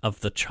death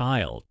of the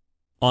child.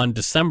 On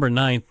December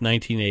 9th,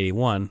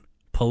 1981,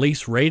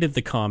 police raided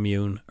the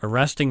commune,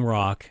 arresting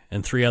Rock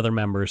and 3 other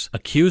members,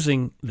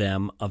 accusing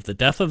them of the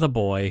death of the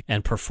boy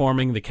and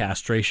performing the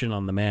castration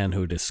on the man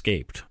who'd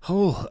escaped.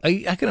 Oh,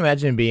 I can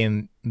imagine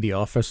being the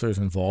officers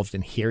involved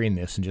in hearing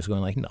this and just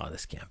going like, no,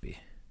 this can't be.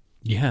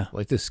 Yeah.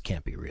 Like, this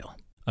can't be real.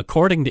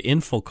 According to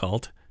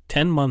Infocult,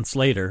 10 months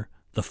later,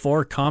 the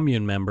 4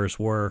 commune members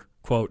were,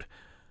 quote,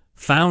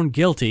 found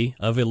guilty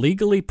of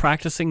illegally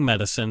practicing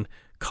medicine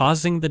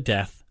causing the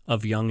death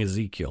of young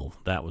Ezekiel.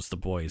 That was the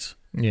boy's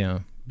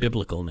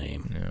biblical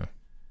name. Yeah.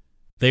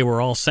 They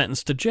were all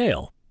sentenced to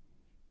jail.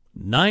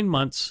 9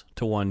 months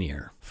to 1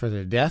 year. For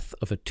the death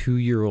of a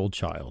 2-year-old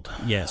child.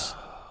 Yes.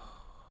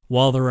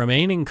 While the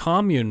remaining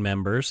commune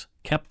members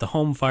kept the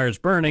home fires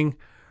burning,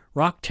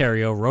 Rock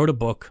Theriault wrote a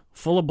book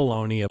full of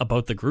baloney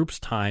about the group's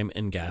time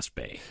in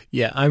Gaspé.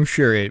 Yeah, I'm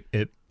sure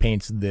it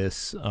paints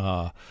this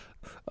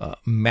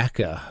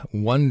mecca,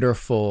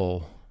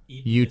 wonderful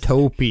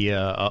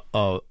utopia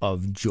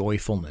of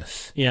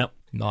joyfulness. Yep.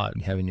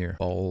 Not having your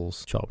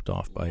balls chopped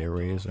off by a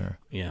razor.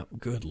 Yeah,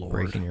 good Lord.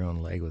 Breaking your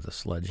own leg with a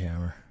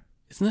sledgehammer.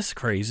 Isn't this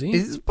crazy?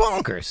 It's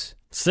bonkers.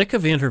 Sick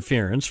of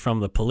interference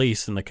from the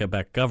police and the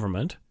Quebec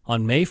government,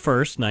 on May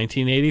 1st,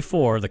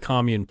 1984, the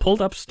commune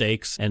pulled up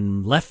stakes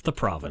and left the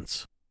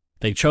province.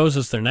 They chose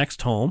as their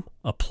next home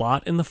a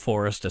plot in the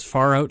forest as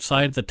far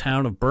outside the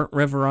town of Burnt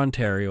River,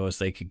 Ontario as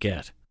they could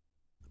get.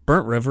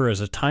 Burnt River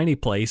is a tiny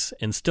place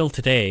and still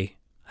today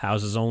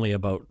houses only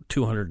about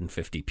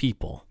 250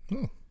 people.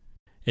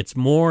 It's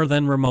more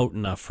than remote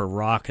enough for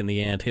Rock and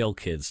the Ant Hill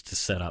kids to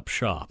set up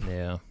shop.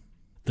 Yeah.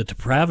 The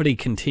depravity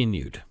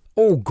continued.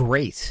 Oh,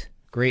 great.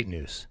 Great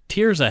news.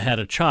 Tirza had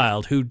a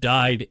child who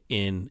died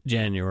in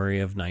January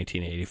of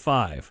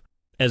 1985.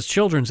 As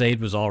Children's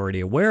Aid was already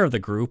aware of the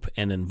group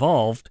and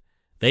involved,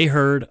 they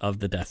heard of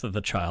the death of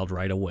the child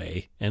right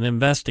away and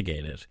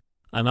investigated.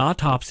 An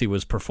autopsy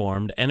was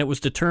performed, and it was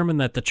determined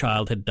that the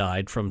child had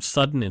died from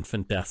sudden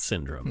infant death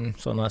syndrome.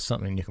 So not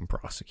something you can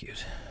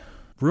prosecute.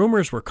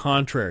 Rumors were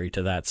contrary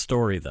to that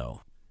story,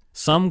 though.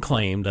 Some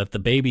claimed that the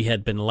baby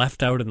had been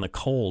left out in the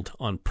cold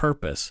on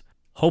purpose,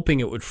 hoping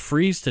it would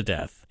freeze to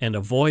death and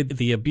avoid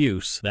the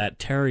abuse that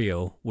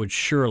Thériault would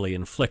surely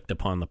inflict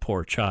upon the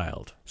poor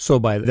child. So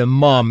by the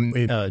mom,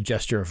 a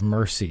gesture of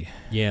mercy.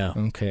 Yeah.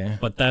 Okay.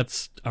 But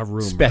that's a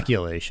rumor.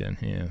 Speculation,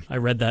 yeah. I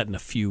read that in a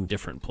few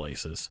different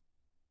places.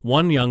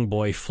 One young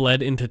boy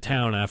fled into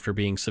town after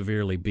being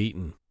severely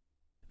beaten.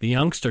 The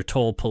youngster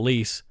told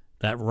police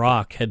that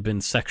Rock had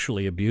been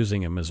sexually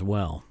abusing him as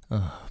well.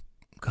 Oh,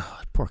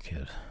 God, poor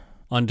kid.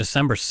 On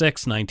December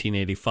 6,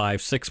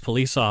 1985, 6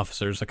 police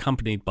officers,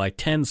 accompanied by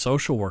 10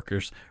 social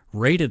workers,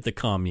 raided the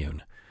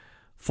commune.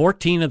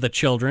 14 of the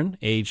children,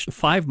 aged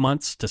 5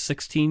 months to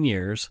 16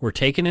 years, were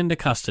taken into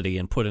custody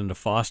and put into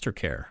foster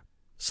care.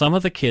 Some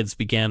of the kids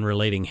began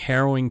relating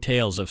harrowing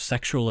tales of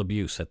sexual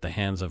abuse at the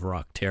hands of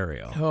Rock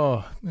Thériault.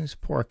 Oh, these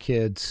poor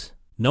kids.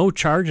 No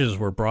charges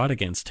were brought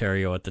against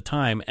Thériault at the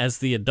time, as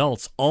the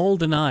adults all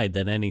denied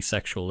that any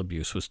sexual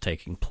abuse was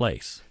taking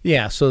place.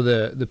 Yeah, so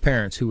the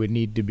parents who would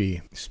need to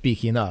be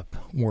speaking up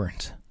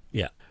weren't.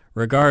 Yeah.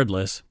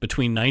 Regardless,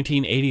 between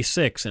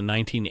 1986 and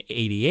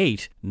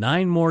 1988,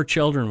 9 more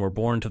children were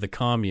born to the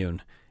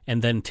commune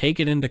and then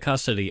taken into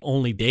custody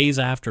only days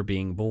after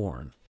being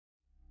born.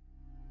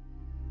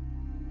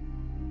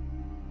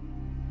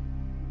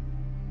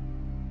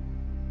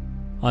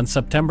 On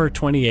September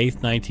 28,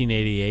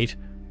 1988,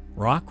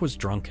 Rock was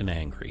drunk and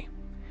angry.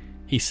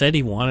 He said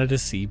he wanted to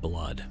see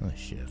blood. Oh,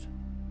 shit.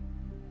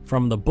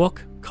 From the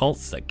book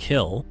Cults That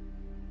Kill,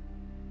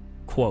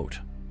 quote,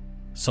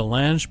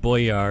 Solange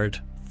Boyard,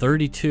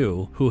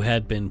 32, who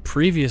had been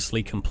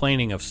previously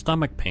complaining of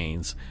stomach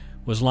pains,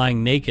 was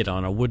lying naked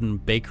on a wooden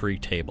bakery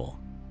table.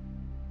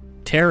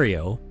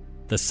 Thériault,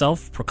 the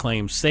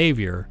self-proclaimed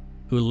savior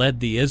who led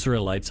the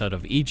Israelites out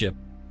of Egypt,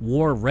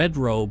 wore red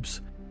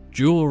robes,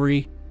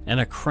 jewelry, and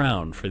a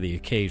crown for the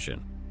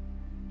occasion.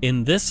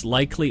 In this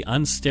likely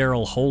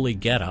unsterile holy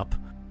getup,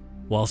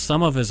 while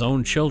some of his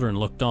own children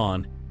looked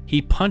on,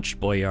 he punched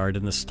Boyard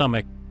in the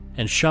stomach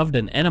and shoved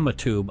an enema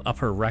tube up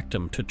her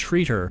rectum to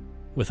treat her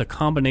with a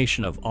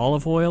combination of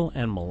olive oil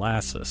and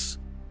molasses.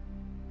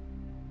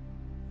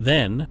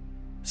 Then,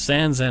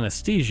 sans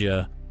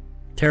anesthesia,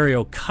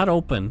 Thériault cut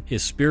open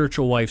his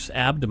spiritual wife's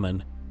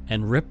abdomen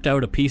and ripped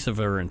out a piece of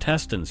her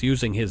intestines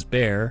using his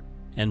bare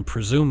and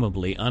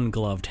presumably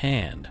ungloved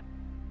hand.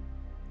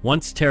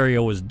 Once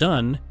Thériault was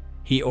done,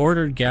 he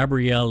ordered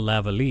Gabrielle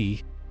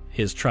Lavallee,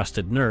 his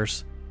trusted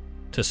nurse,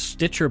 to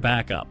stitch her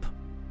back up.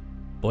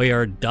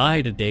 Boyard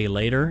died a day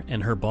later,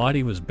 and her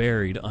body was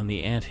buried on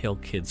the Ant Hill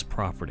kids'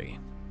 property.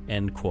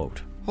 End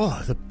quote.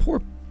 Oh, the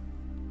poor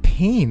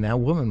pain that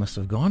woman must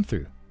have gone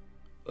through.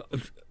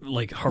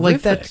 Like, horrific.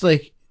 Like, that's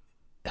like...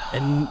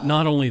 And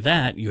not only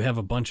that, you have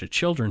a bunch of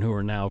children who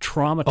are now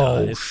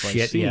traumatized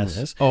by seeing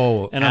this.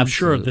 Oh, and I'm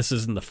sure this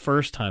isn't the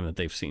first time that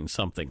they've seen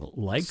something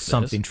like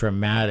something this.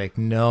 Traumatic.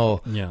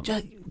 No. Yeah.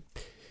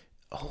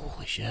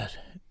 Holy shit.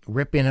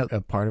 Ripping out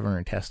a part of her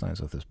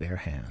intestines with his bare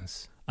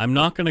hands. I'm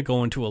not going to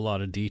go into a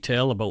lot of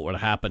detail about what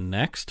happened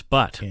next,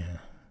 but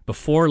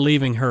before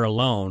leaving her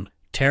alone,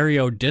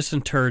 Thériault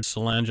disinterred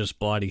Solange's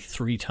body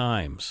 3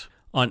 times.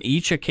 On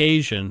each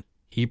occasion,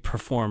 he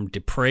performed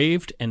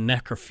depraved and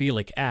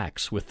necrophilic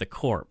acts with the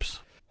corpse.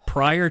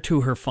 Prior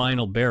to her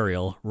final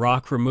burial,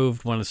 Rock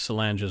removed one of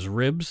Solange's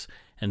ribs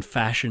and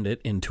fashioned it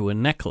into a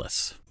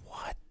necklace.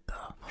 What the?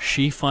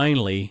 She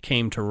finally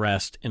came to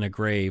rest in a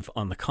grave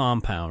on the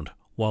compound,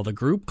 while the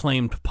group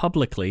claimed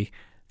publicly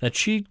that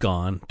she'd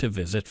gone to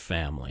visit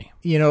family.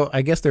 You know,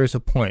 I guess there's a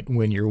point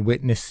when you're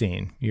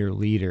witnessing your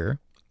leader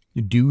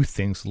do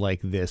things like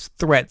this.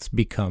 Threats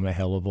become a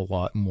hell of a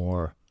lot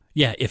more.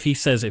 Yeah, if he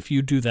says, if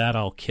you do that,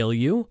 I'll kill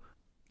you.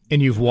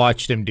 And you've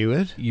watched him do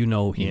it? You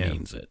know he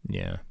means it.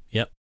 Yeah.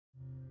 Yep.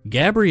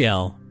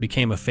 Gabrielle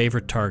became a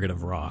favorite target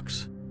of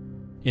Rock's.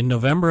 In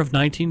November of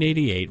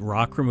 1988,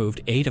 Rock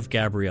removed 8 of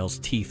Gabrielle's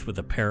teeth with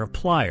a pair of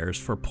pliers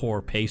for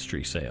poor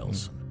pastry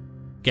sales.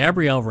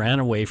 Gabrielle ran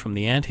away from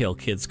the Anthill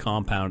Kids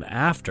compound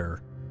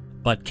after,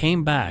 but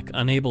came back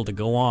unable to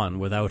go on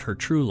without her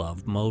true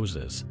love,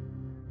 Moses.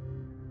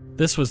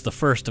 This was the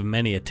first of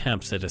many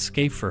attempts at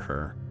escape for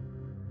her.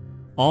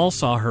 All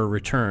saw her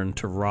return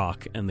to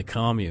Rock and the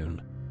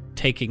commune,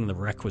 taking the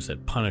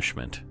requisite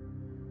punishment.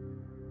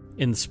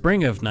 In the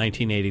spring of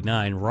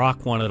 1989,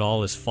 Rock wanted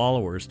all his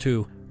followers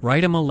to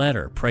write him a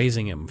letter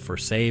praising him for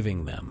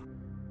saving them.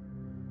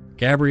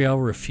 Gabrielle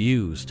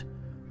refused.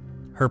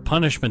 Her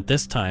punishment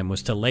this time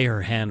was to lay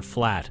her hand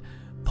flat,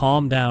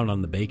 palm down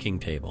on the baking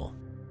table.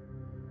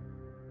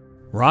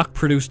 Rock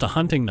produced a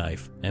hunting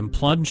knife and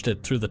plunged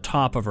it through the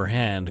top of her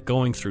hand,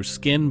 going through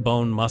skin,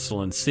 bone,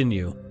 muscle, and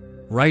sinew,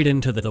 right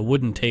into the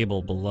wooden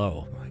table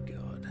below. Oh my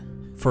God.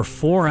 For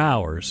 4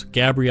 hours,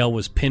 Gabrielle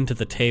was pinned to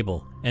the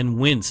table and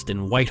winced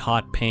in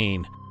white-hot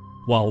pain,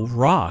 while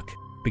Rock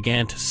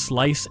began to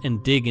slice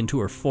and dig into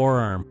her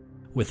forearm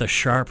with a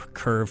sharp,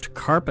 curved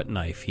carpet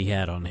knife he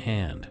had on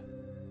hand.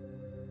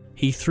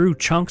 He threw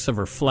chunks of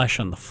her flesh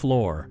on the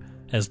floor,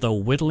 as though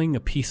whittling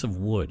a piece of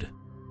wood.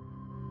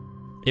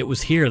 It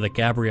was here that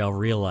Gabrielle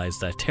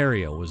realized that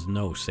Theriault was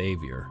no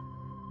savior.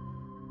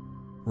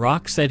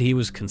 Rock said he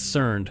was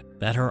concerned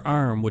that her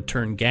arm would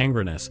turn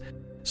gangrenous,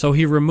 so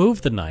he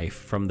removed the knife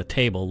from the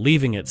table,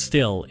 leaving it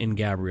still in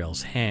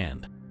Gabrielle's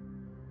hand.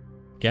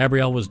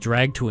 Gabrielle was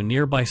dragged to a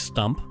nearby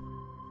stump,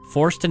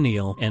 forced to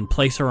kneel and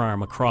place her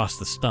arm across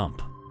the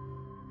stump.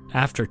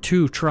 After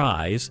 2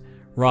 tries,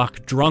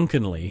 Rock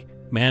drunkenly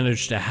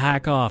managed to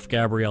hack off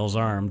Gabrielle's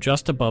arm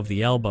just above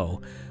the elbow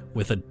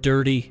with a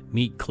dirty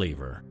meat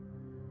cleaver.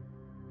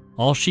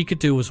 All she could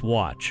do was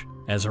watch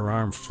as her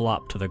arm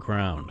flopped to the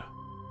ground.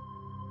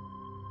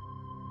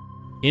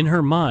 In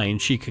her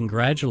mind, she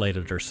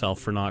congratulated herself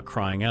for not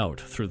crying out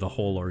through the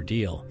whole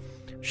ordeal.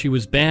 She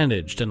was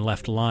bandaged and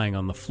left lying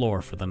on the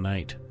floor for the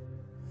night.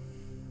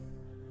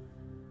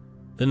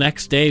 The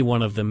next day,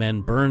 one of the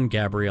men burned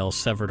Gabrielle's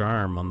severed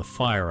arm on the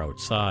fire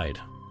outside.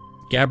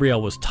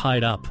 Gabrielle was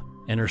tied up,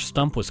 and her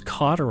stump was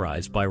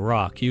cauterized by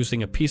Rock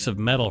using a piece of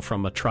metal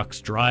from a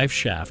truck's drive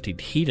shaft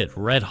he'd heated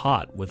red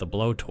hot with a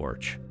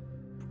blowtorch.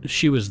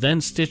 She was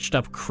then stitched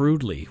up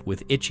crudely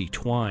with itchy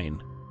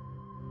twine.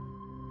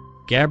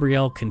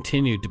 Gabrielle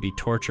continued to be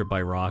tortured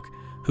by Rock,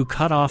 who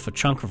cut off a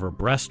chunk of her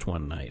breast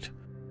one night.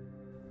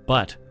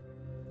 But,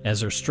 as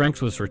her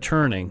strength was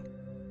returning,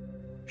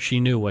 she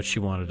knew what she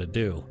wanted to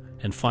do,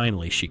 and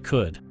finally she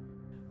could.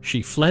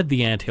 She fled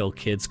the Anthill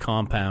Kids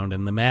compound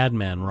and the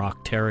madman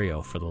Rock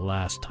Theriault for the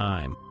last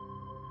time.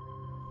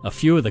 A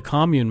few of the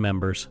commune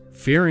members,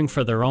 fearing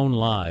for their own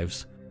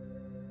lives,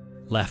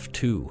 left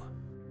too.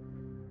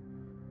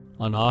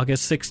 On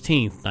August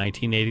 16,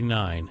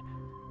 1989,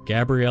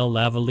 Gabrielle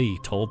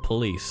Lavallée told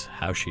police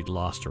how she'd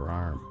lost her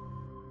arm.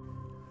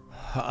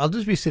 I'll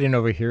just be sitting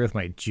over here with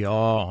my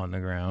jaw on the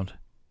ground.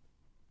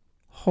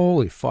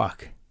 Holy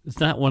fuck. It's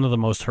not one of the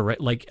most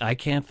horrific. Like, I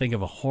can't think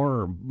of a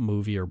horror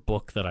movie or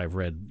book that I've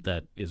read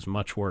that is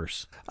much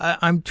worse.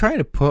 I'm trying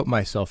to put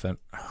myself in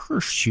her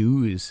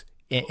shoes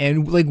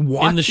and like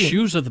watching. In the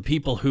shoes of the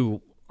people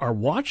who are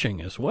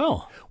watching as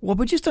well. Well,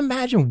 but just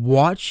imagine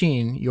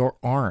watching your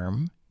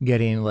arm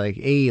getting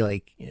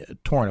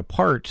torn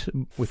apart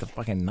with a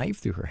fucking knife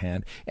through her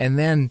hand, and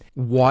then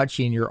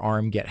watching your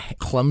arm get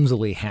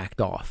clumsily hacked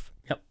off.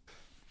 Yep.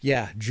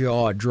 Yeah,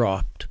 jaw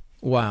dropped.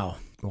 Wow.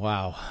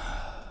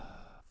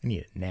 I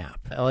need a nap.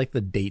 I like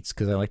the dates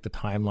because I like the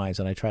timelines,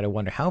 and I try to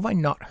wonder, how have I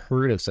not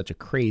heard of such a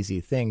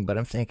crazy thing? But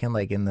I'm thinking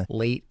like in the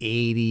late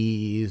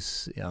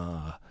 80s,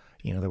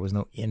 there was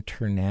no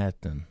internet,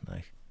 and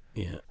like...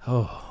 Yeah.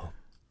 Oh.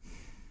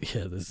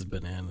 Yeah, this is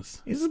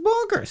bananas. This is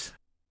bonkers.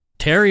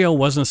 Theriault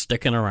wasn't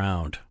sticking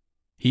around.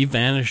 He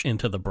vanished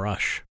into the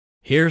brush.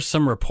 Here's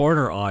some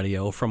reporter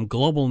audio from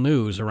Global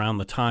News around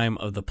the time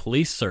of the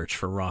police search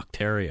for Rock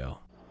Theriault.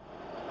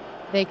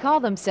 They call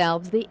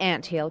themselves the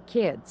Anthill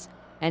Kids,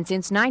 and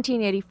since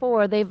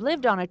 1984 they've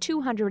lived on a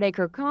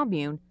 200-acre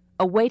commune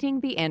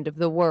awaiting the end of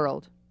the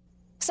world.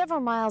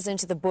 Several miles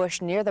into the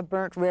bush near the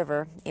Burnt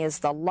River is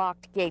the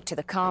locked gate to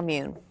the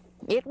commune.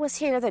 It was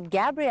here that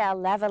Gabrielle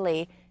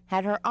Lavallée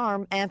had her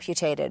arm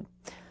amputated.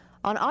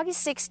 On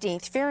August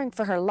 16th, fearing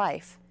for her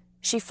life,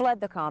 she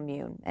fled the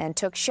commune and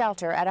took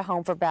shelter at a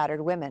home for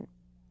battered women.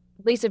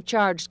 Police have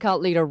charged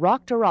cult leader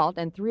Rock Theriault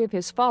and 3 of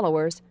his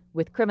followers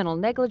with criminal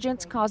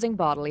negligence causing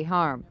bodily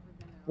harm.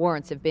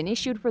 Warrants have been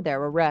issued for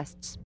their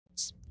arrests.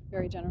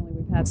 Very generally,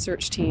 we've had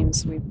search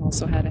teams. We've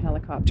also had a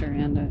helicopter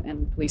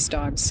and police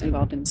dogs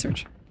involved in the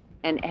search.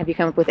 And have you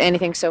come up with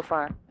anything so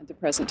far? At the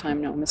present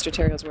time, no. Mr.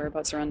 Theriault's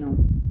whereabouts are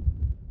unknown.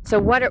 So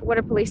what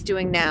are police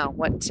doing now?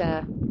 What's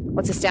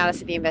the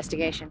status of the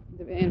investigation?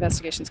 The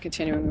investigation's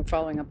continuing. We're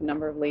following up a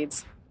number of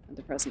leads at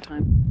the present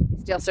time.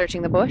 Still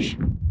searching the bush?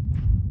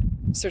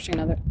 Searching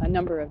a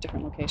number of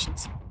different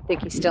locations.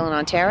 Think he's still in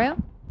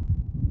Ontario?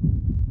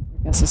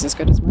 Your guess is as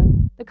good as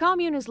mine. The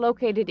commune is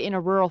located in a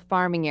rural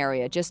farming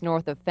area just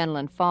north of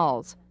Fenland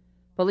Falls.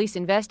 Police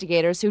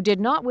investigators who did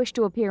not wish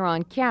to appear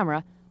on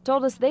camera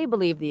told us they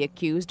believe the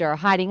accused are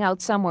hiding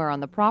out somewhere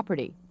on the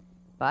property.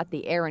 But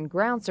the air and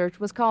ground search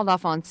was called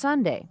off on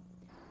Sunday.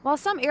 While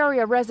some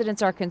area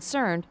residents are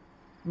concerned,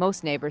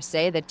 most neighbors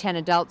say the 10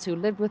 adults who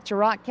lived with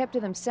Turok kept to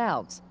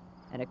themselves,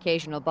 and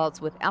occasional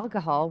bouts with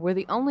alcohol were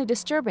the only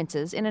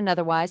disturbances in an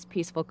otherwise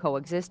peaceful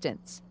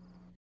coexistence.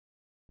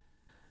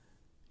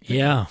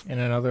 Yeah. In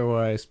an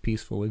otherwise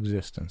peaceful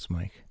existence,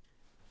 Mike.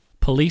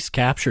 Police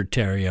captured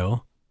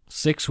Theriot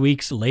 6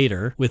 weeks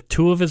later with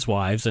 2 of his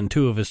wives and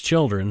 2 of his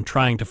children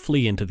trying to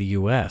flee into the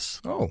U.S.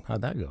 Oh,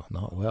 how'd that go?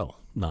 Not well.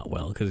 Not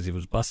well, because he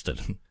was busted.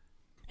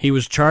 He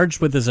was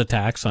charged with his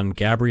attacks on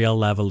Gabrielle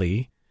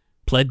Lavallee,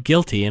 pled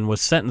guilty, and was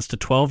sentenced to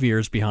 12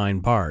 years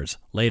behind bars,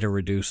 later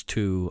reduced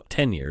to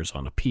 10 years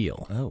on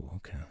appeal. Oh,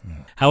 okay.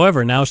 Yeah.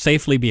 However, now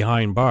safely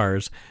behind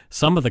bars,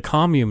 some of the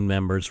commune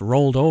members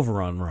rolled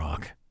over on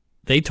Rock.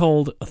 They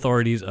told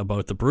authorities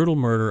about the brutal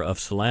murder of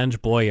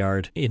Solange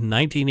Boyard in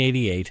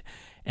 1988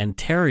 and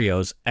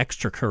Theriot's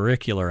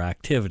extracurricular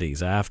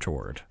activities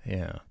afterward.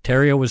 Yeah.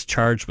 Theriot was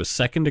charged with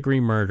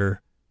second-degree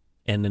murder,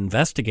 and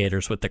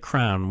investigators with the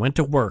Crown went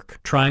to work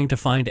trying to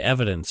find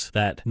evidence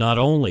that not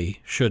only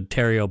should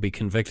Theriot be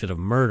convicted of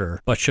murder,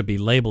 but should be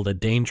labeled a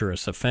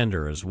dangerous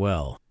offender as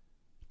well.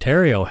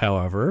 Theriot,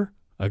 however,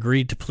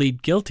 agreed to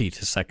plead guilty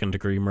to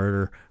second-degree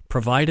murder,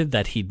 provided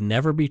that he'd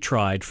never be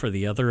tried for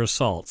the other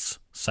assaults,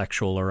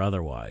 sexual or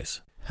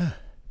otherwise.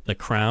 The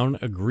Crown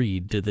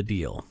agreed to the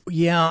deal.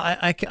 Yeah,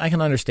 I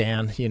can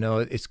understand. You know,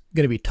 it's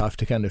going to be tough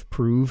to kind of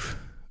prove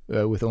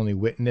with only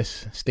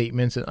witness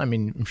statements. I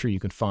mean, I'm sure you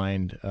can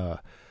find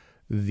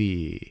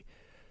the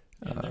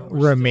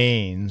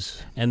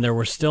remains. And there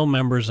were still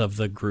members of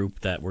the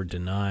group that were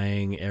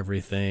denying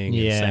everything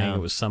and saying it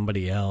was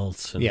somebody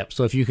else. And,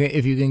 so if you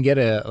can get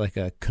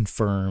a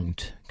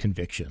confirmed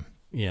conviction.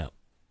 Yeah.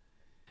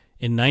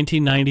 In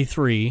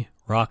 1993,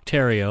 Roch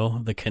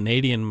Theriot, the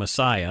Canadian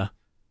Messiah,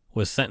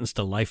 was sentenced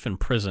to life in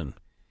prison.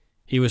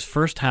 He was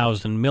first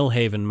housed in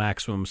Millhaven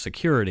Maximum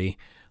Security,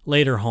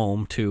 later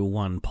home to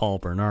one Paul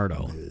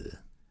Bernardo.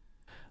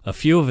 A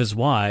few of his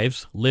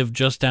wives lived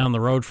just down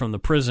the road from the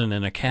prison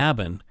in a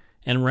cabin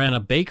and ran a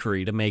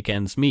bakery to make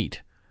ends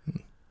meet.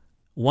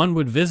 One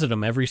would visit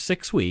him every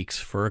 6 weeks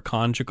for a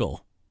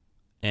conjugal,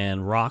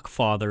 and Roch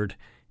fathered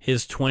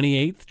his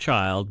 28th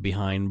child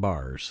behind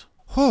bars.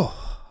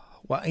 Oh,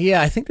 well,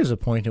 yeah, I think there's a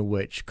point at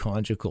which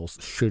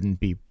conjugals shouldn't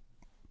be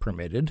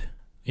permitted.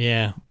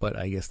 Yeah. But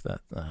I guess that,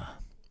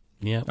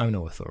 yeah, I'm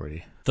no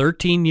authority.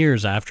 13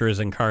 years after his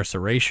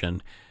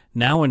incarceration,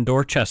 now in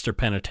Dorchester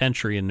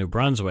Penitentiary in New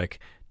Brunswick,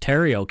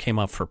 Theriot came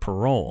up for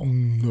parole.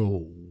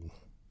 No.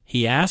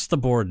 He asked the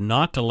board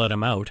not to let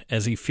him out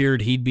as he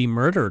feared he'd be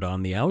murdered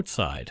on the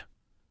outside.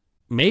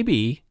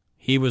 Maybe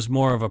he was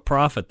more of a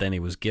prophet than he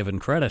was given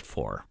credit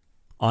for.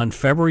 On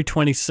February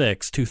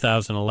 26,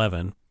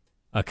 2011,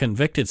 a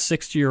convicted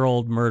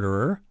 60-year-old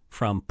murderer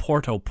from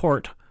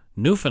Port-au-Port,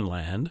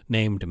 Newfoundland,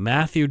 named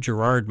Matthew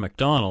Gerard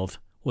MacDonald,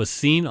 was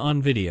seen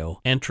on video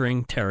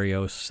entering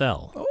Theriot's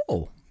cell.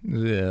 Oh,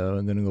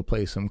 I'm going to go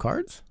play some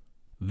cards?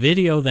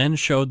 Video then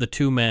showed the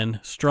 2 men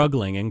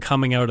struggling and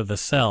coming out of the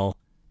cell,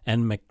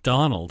 and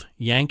MacDonald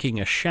yanking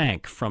a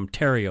shank from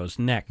Theriot's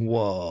neck.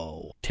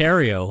 Whoa.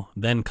 Theriot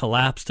then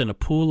collapsed in a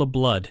pool of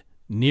blood,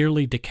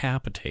 nearly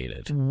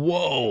decapitated.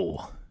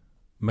 Whoa.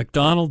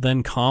 MacDonald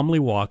then calmly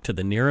walked to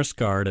the nearest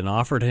guard and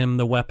offered him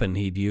the weapon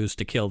he'd used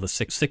to kill the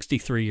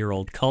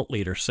 63-year-old cult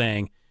leader,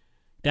 saying,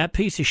 "That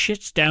piece of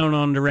shit's down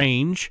on the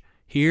range.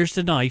 Here's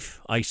the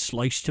knife. I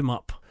sliced him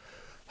up."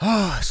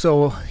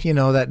 So, you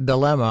know, that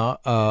dilemma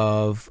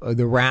of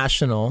the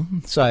rational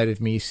side of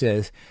me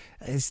says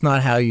it's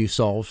not how you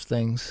solve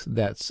things.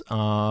 That's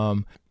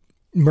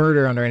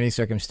murder under any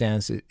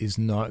circumstance is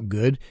not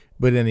good.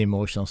 But then the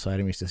emotional side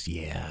of me says,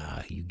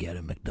 yeah, you get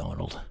him,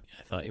 MacDonald.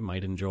 I thought you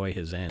might enjoy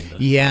his end.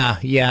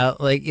 Yeah.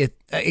 Like it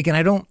again.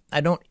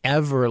 I don't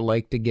ever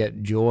like to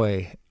get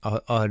joy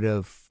out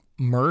of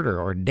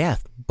murder or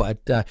death.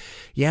 But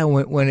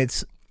when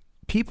it's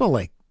people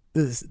like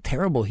this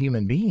terrible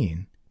human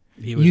being,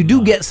 you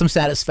do get some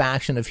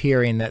satisfaction of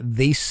hearing that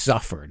they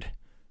suffered.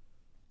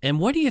 And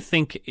what do you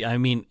think? I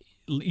mean,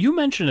 you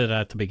mentioned it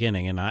at the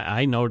beginning, and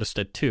I noticed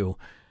it too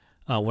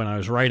when I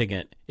was writing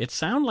it. It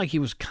sounded like he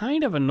was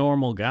kind of a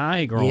normal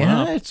guy growing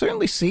up. Yeah, it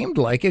certainly seemed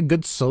like a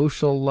good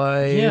social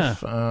life.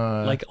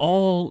 Yeah, like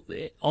all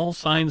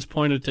signs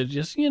pointed to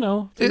just,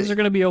 things are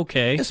going to be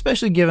okay.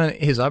 Especially given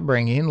his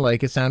upbringing,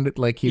 like it sounded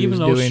like he was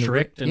doing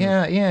strict. And,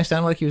 it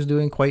sounded like he was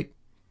doing quite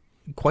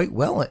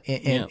well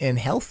and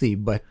healthy,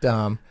 but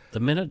the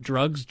minute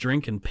drugs,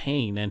 drink, and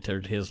pain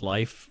entered his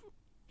life,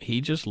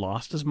 he just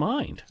lost his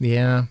mind.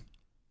 Yeah.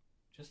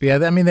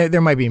 I mean,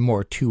 there might be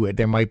more to it.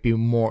 There might be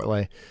more,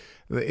 like,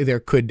 there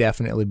could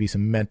definitely be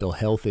some mental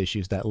health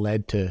issues that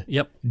led to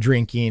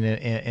drinking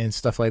and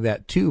stuff like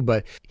that too.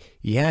 But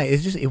yeah,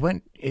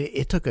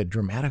 it took a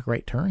dramatic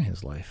right turn in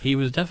his life. He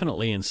was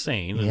definitely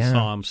insane and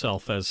saw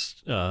himself as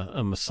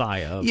a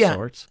messiah of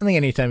sorts. I think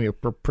anytime you're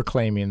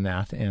proclaiming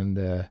that and,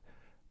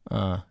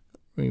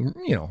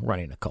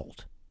 running a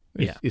cult,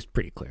 it's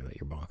pretty clear that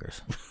you're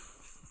bonkers.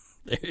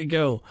 There you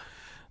go.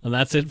 And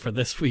that's it for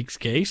this week's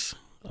case.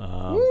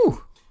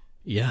 Woo!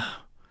 Yeah.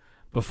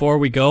 Before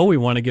we go, we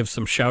want to give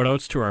some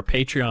shout-outs to our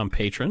Patreon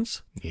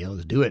patrons. Yeah,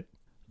 let's do it.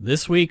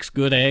 This week's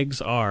good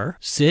eggs are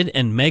Sid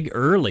and Meg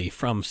Early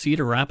from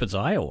Cedar Rapids,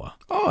 Iowa.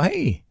 Oh,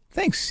 hey.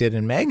 Thanks, Sid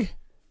and Meg.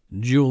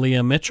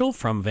 Julia Mitchell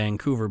from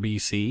Vancouver,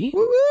 BC.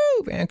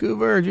 Woo-woo!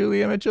 Vancouver,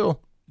 Julia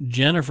Mitchell.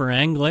 Jennifer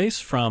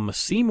Anglace from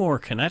Seymour,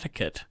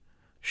 Connecticut.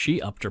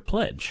 She upped her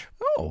pledge.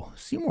 Oh,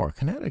 Seymour,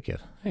 Connecticut.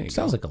 There you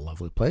Sounds go. like a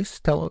lovely place.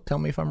 Tell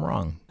me if I'm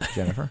wrong,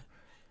 Jennifer.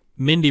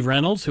 Mindy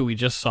Reynolds, who we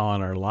just saw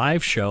on our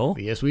live show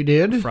Yes, we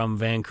did. from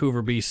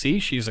Vancouver,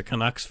 BC. She's a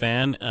Canucks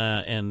fan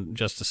and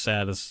just as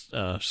sad as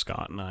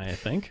Scott and I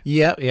think.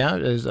 Yeah,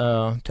 is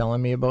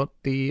telling me about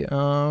the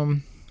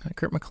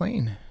Kurt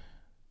McLean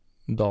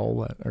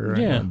doll,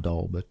 not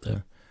doll, but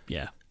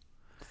Yeah.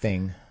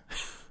 thing.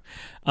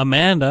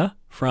 Amanda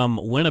from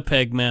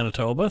Winnipeg,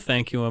 Manitoba.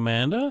 Thank you,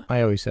 Amanda.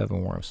 I always have a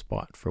warm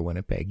spot for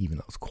Winnipeg, even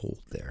though it's cold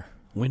there.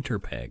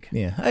 Winterpeg.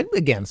 Yeah, my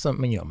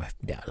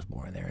dad was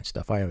born there and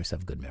stuff. I always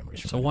have good memories.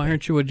 From So why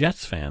aren't you a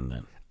Jets fan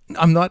then?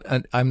 I'm not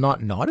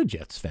a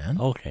Jets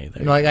fan. Okay,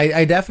 there. No,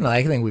 I definitely.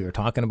 I think we were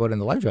talking about in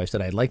the live drive. I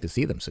said I'd like to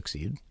see them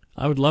succeed.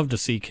 I would love to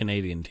see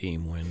Canadian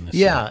team win. This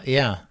Yeah,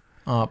 year.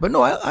 yeah. But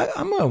no,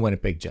 I'm a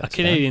Winnipeg Jets. A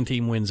Canadian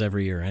team wins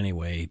every year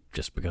anyway,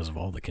 just because of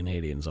all the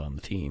Canadians on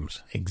the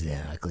teams. fan.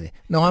 Exactly.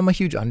 No, I'm a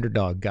huge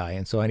underdog guy,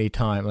 and so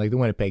anytime like the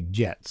Winnipeg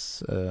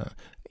Jets,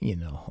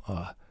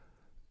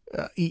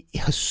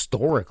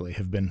 historically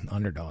have been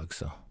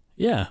underdogs.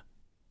 Yeah.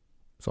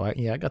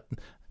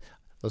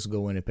 Let's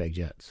go Winnipeg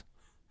Jets.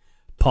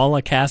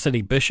 Paula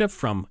Cassidy Bishop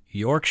from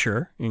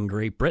Yorkshire in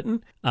Great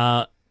Britain.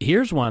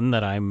 Here's one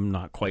that I'm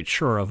not quite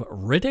sure of.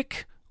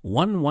 Riddick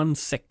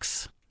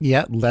 116.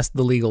 Yeah, less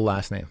the legal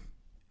last name.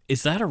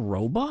 Is that a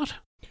robot?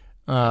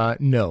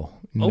 No.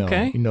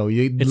 Okay. No,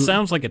 It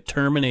sounds like a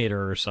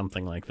Terminator or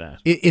something like that.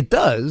 It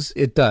does,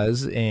 and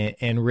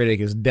Riddick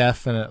is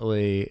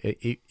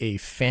definitely a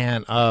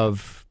fan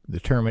of the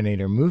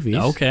Terminator movies.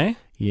 Okay.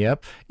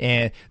 Yep,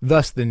 and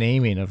thus the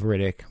naming of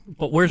Riddick.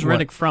 But where's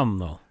Riddick from,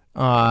 though?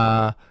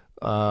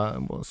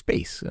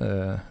 Space.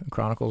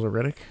 Chronicles of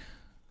Riddick.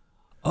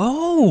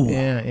 Oh.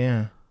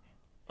 Yeah.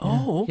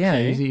 Oh, Yeah,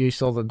 okay. you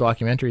saw the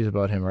documentaries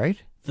about him, right?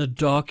 The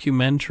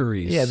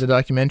documentaries. Yeah, the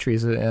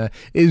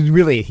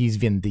documentaries. He's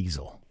Vin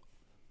Diesel.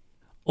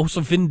 Oh,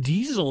 so Vin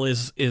Diesel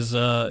is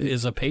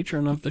a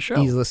patron of the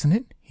show. He's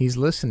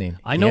listening.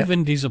 I know Yep.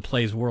 Vin Diesel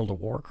plays World of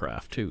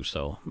Warcraft too,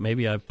 so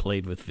maybe I've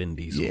played with Vin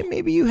Diesel. Yeah,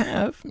 maybe you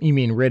have. You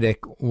mean Riddick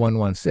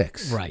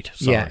 116? Right.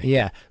 Sorry.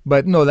 Yeah.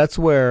 But no, that's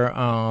where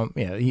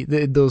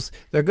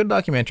they're good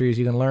documentaries.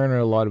 You can learn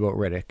a lot about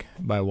Riddick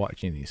by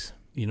watching these.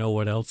 You know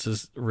what else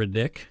is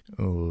ridic?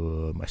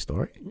 My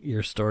story.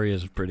 Your story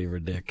is pretty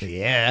ridic.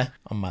 Yeah,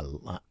 I'm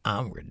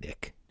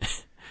Riddick.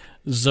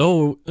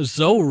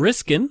 Zoe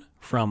Riskin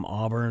from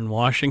Auburn,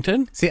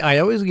 Washington. See, I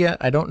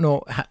don't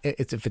know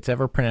if it's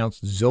ever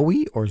pronounced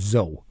Zoe or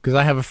Zoe, because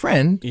I have a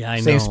friend. Yeah, I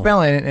same know.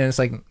 spelling, and it's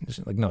like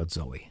no, it's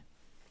Zoe.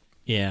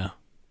 Yeah.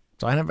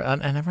 So I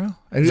never know.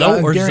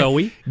 Zoe or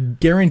Zoe?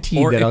 Guaranteed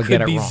Or that I'll it get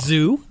could it be wrong.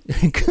 Zoo.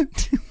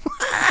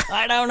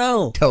 I don't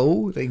know.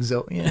 Toe, like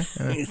Zoe. Yeah.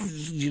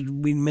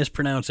 We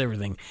mispronounce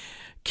everything.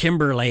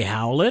 Kimberly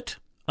Howlett,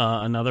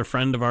 another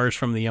friend of ours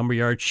from the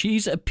Lumberyard.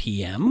 She's a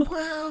PM.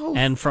 Wow.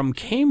 And from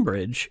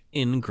Cambridge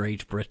in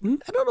Great Britain.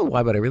 I don't know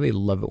why, but I really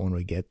love it when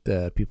we get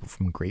people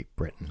from Great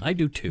Britain. I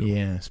do too.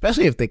 Yeah,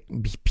 especially if they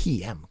be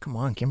PM. Come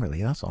on,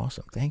 Kimberly, that's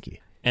awesome. Thank you.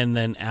 And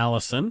then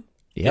Allison.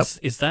 Yep.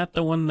 Is that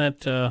the one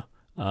that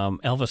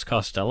Elvis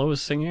Costello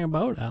is singing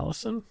about,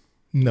 Allison?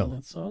 No,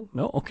 That song?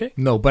 No? Okay.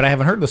 no, but I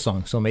haven't heard the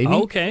song, so maybe.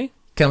 Okay.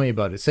 Tell me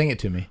about it. Sing it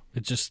to me.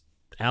 It just,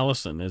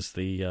 Allison is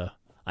the,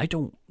 I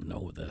don't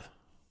know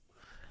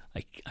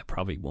I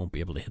probably won't be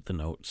able to hit the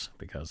notes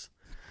because.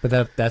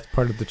 But that's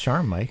part of the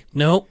charm, Mike.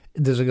 Nope.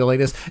 Does it go like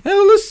this?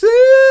 Allison,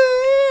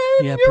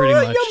 Yeah, you're pretty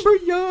a much.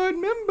 Lumberyard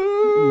member.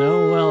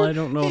 No, well, I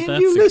don't know if and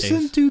that's you the listen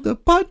case. to the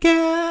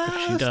podcast.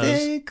 If she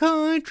does. And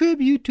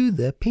contribute to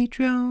the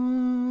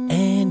Patreon.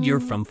 And you're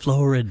from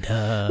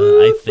Florida,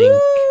 I think.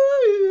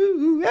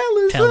 Ooh,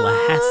 Allison.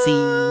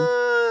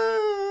 Tallahassee.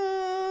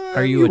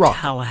 Are you a rock.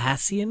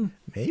 Tallahassean?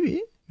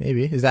 Maybe.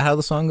 Is that how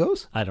the song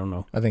goes? I don't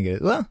know. I think it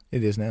is. Well,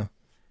 it is now.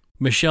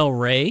 Michelle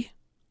Ray,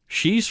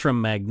 she's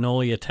from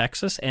Magnolia,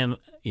 Texas, and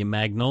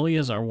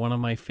magnolias are one of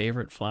my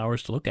favorite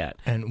flowers to look at.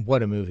 And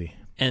what a movie.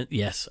 And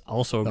yes,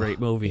 also a great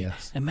movie.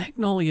 yes. And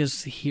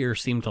magnolias here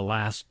seem to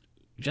last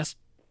just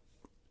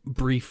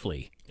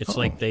briefly. It's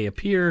like they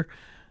appear,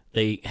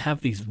 they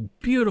have these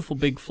beautiful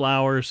big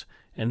flowers,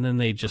 and then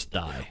they just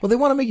die. Well, they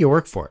want to make you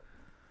work for it.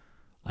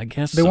 I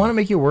guess They so. want to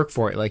make you work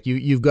for it. Like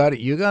you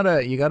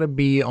gotta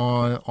be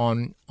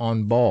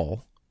on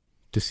ball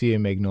to see a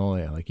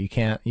magnolia. Like you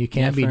can't be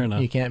fair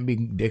enough. you can't be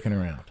dicking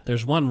around.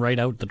 There's one right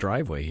out the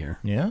driveway here.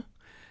 Yeah.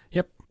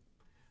 Yep.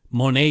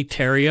 Monet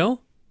Terrio.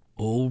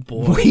 Oh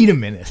boy. Wait a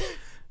minute.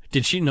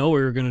 Did she know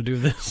we were going to do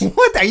this?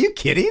 What? Are you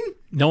kidding?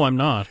 No, I'm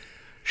not.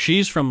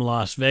 She's from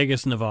Las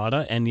Vegas,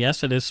 Nevada, and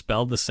yes, it is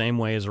spelled the same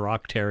way as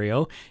Rock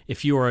Terrio.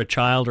 If you are a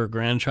child or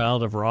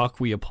grandchild of Rock,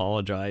 we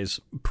apologize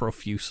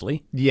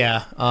profusely.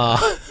 Yeah.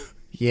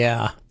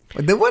 Yeah.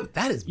 What?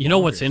 That is. You know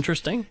what's bonkers.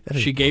 interesting?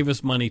 She gave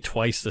us money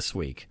twice this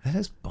week. That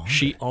is bonkers.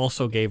 She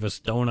also gave us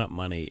donut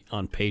money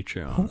on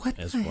Patreon What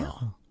as the well.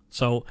 hell?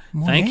 So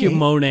thank you,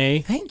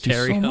 Monet. Thank you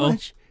Terry so Ho.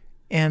 much.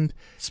 And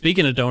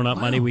Speaking of donut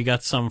money, we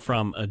got some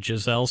from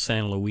Giselle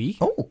San Louis,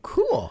 oh,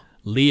 cool.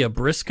 Leah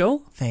Briscoe,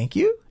 Thank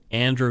you.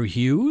 Andrew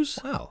Hughes,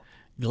 Wow.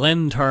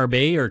 Glenn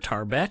Tarbet or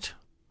Tarbet,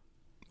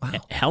 Wow.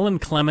 Helen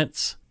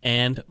Clements,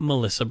 and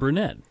Melissa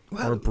Brunet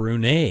or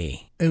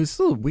Brunet. It was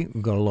still, we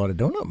got a lot of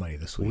donut money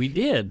this week. We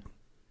did.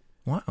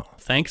 Wow.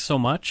 Thanks so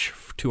much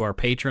to our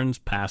patrons,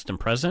 past and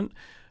present,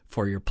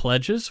 for your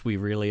pledges. We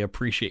really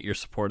appreciate your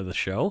support of the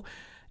show.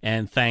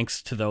 And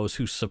thanks to those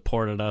who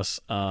supported us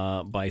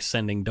by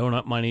sending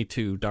donut money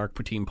to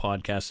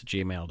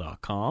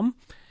darkpoutinepodcast@gmail.com.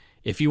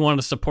 If you want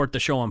to support the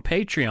show on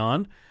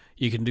Patreon,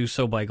 you can do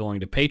so by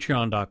going to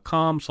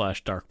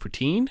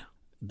patreon.com/darkpoutine.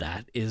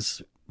 That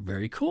is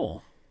very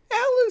cool.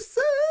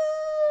 Allison,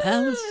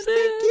 Allison.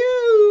 thank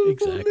you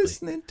Exactly. for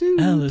listening to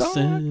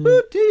Allison.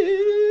 Dark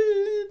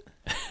Poutine.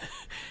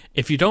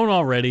 If you don't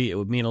already, it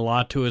would mean a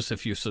lot to us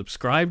if you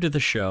subscribe to the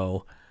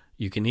show.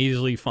 You can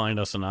easily find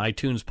us on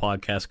iTunes,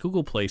 Podcast,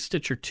 Google Play,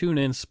 Stitcher,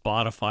 TuneIn,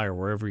 Spotify, or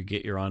wherever you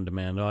get your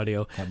on-demand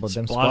audio. How about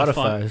them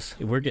Spotifys?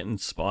 We're getting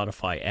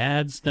Spotify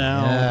ads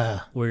now. Yeah.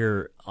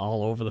 We're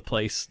all over the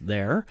place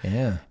there.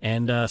 Yeah.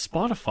 And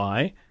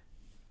Spotify,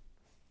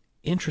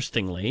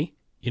 interestingly,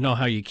 you know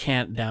how you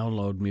can't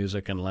download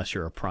music unless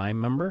you're a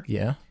Prime member?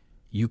 Yeah.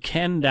 You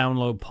can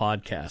download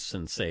podcasts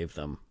and save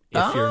them.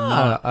 If you're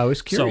not, I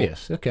was curious.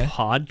 So Okay.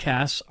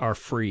 podcasts are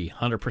free,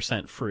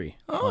 100% free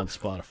on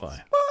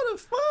Spotify.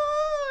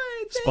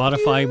 Thank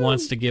Spotify you.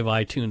 wants to give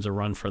iTunes a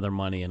run for their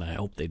money, and I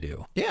hope they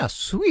do. Yeah,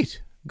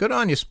 sweet. Good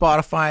on you,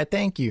 Spotify.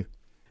 Thank you.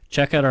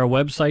 Check out our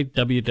website,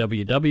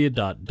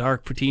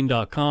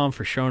 www.darkpoutine.com,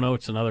 for show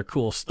notes and other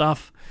cool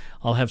stuff.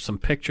 I'll have some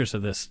pictures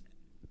of this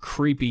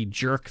creepy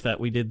jerk that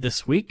we did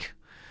this week.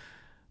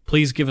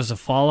 Please give us a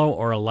follow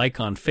or a like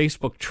on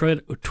Facebook,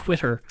 Twitter,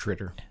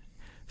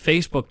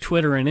 Facebook,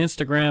 Twitter, and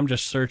Instagram.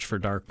 Just search for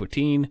Dark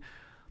Poutine.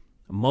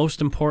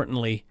 Most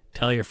importantly,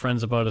 tell your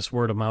friends about us.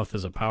 Word of mouth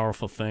is a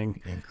powerful thing.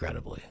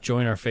 Incredibly.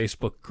 Join our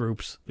Facebook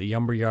groups, the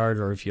Yumber Yard,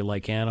 or if you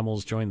like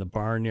animals, join the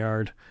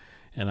Barnyard.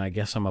 And I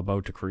guess I'm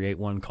about to create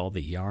one called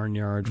the Yarn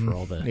Yard for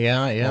all the, all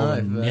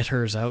the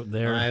knitters out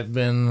there, I've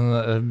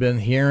been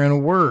hearing a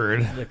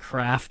word. the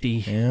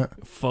crafty Yeah.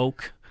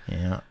 folk.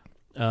 Yeah.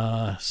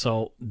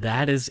 So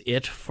that is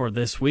it for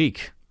this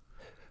week.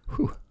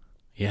 Whew.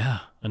 Yeah,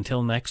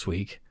 until next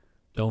week,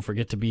 don't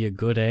forget to be a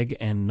good egg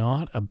and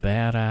not a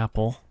bad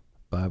apple.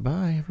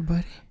 Bye-bye,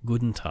 everybody.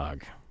 Guten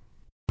Tag.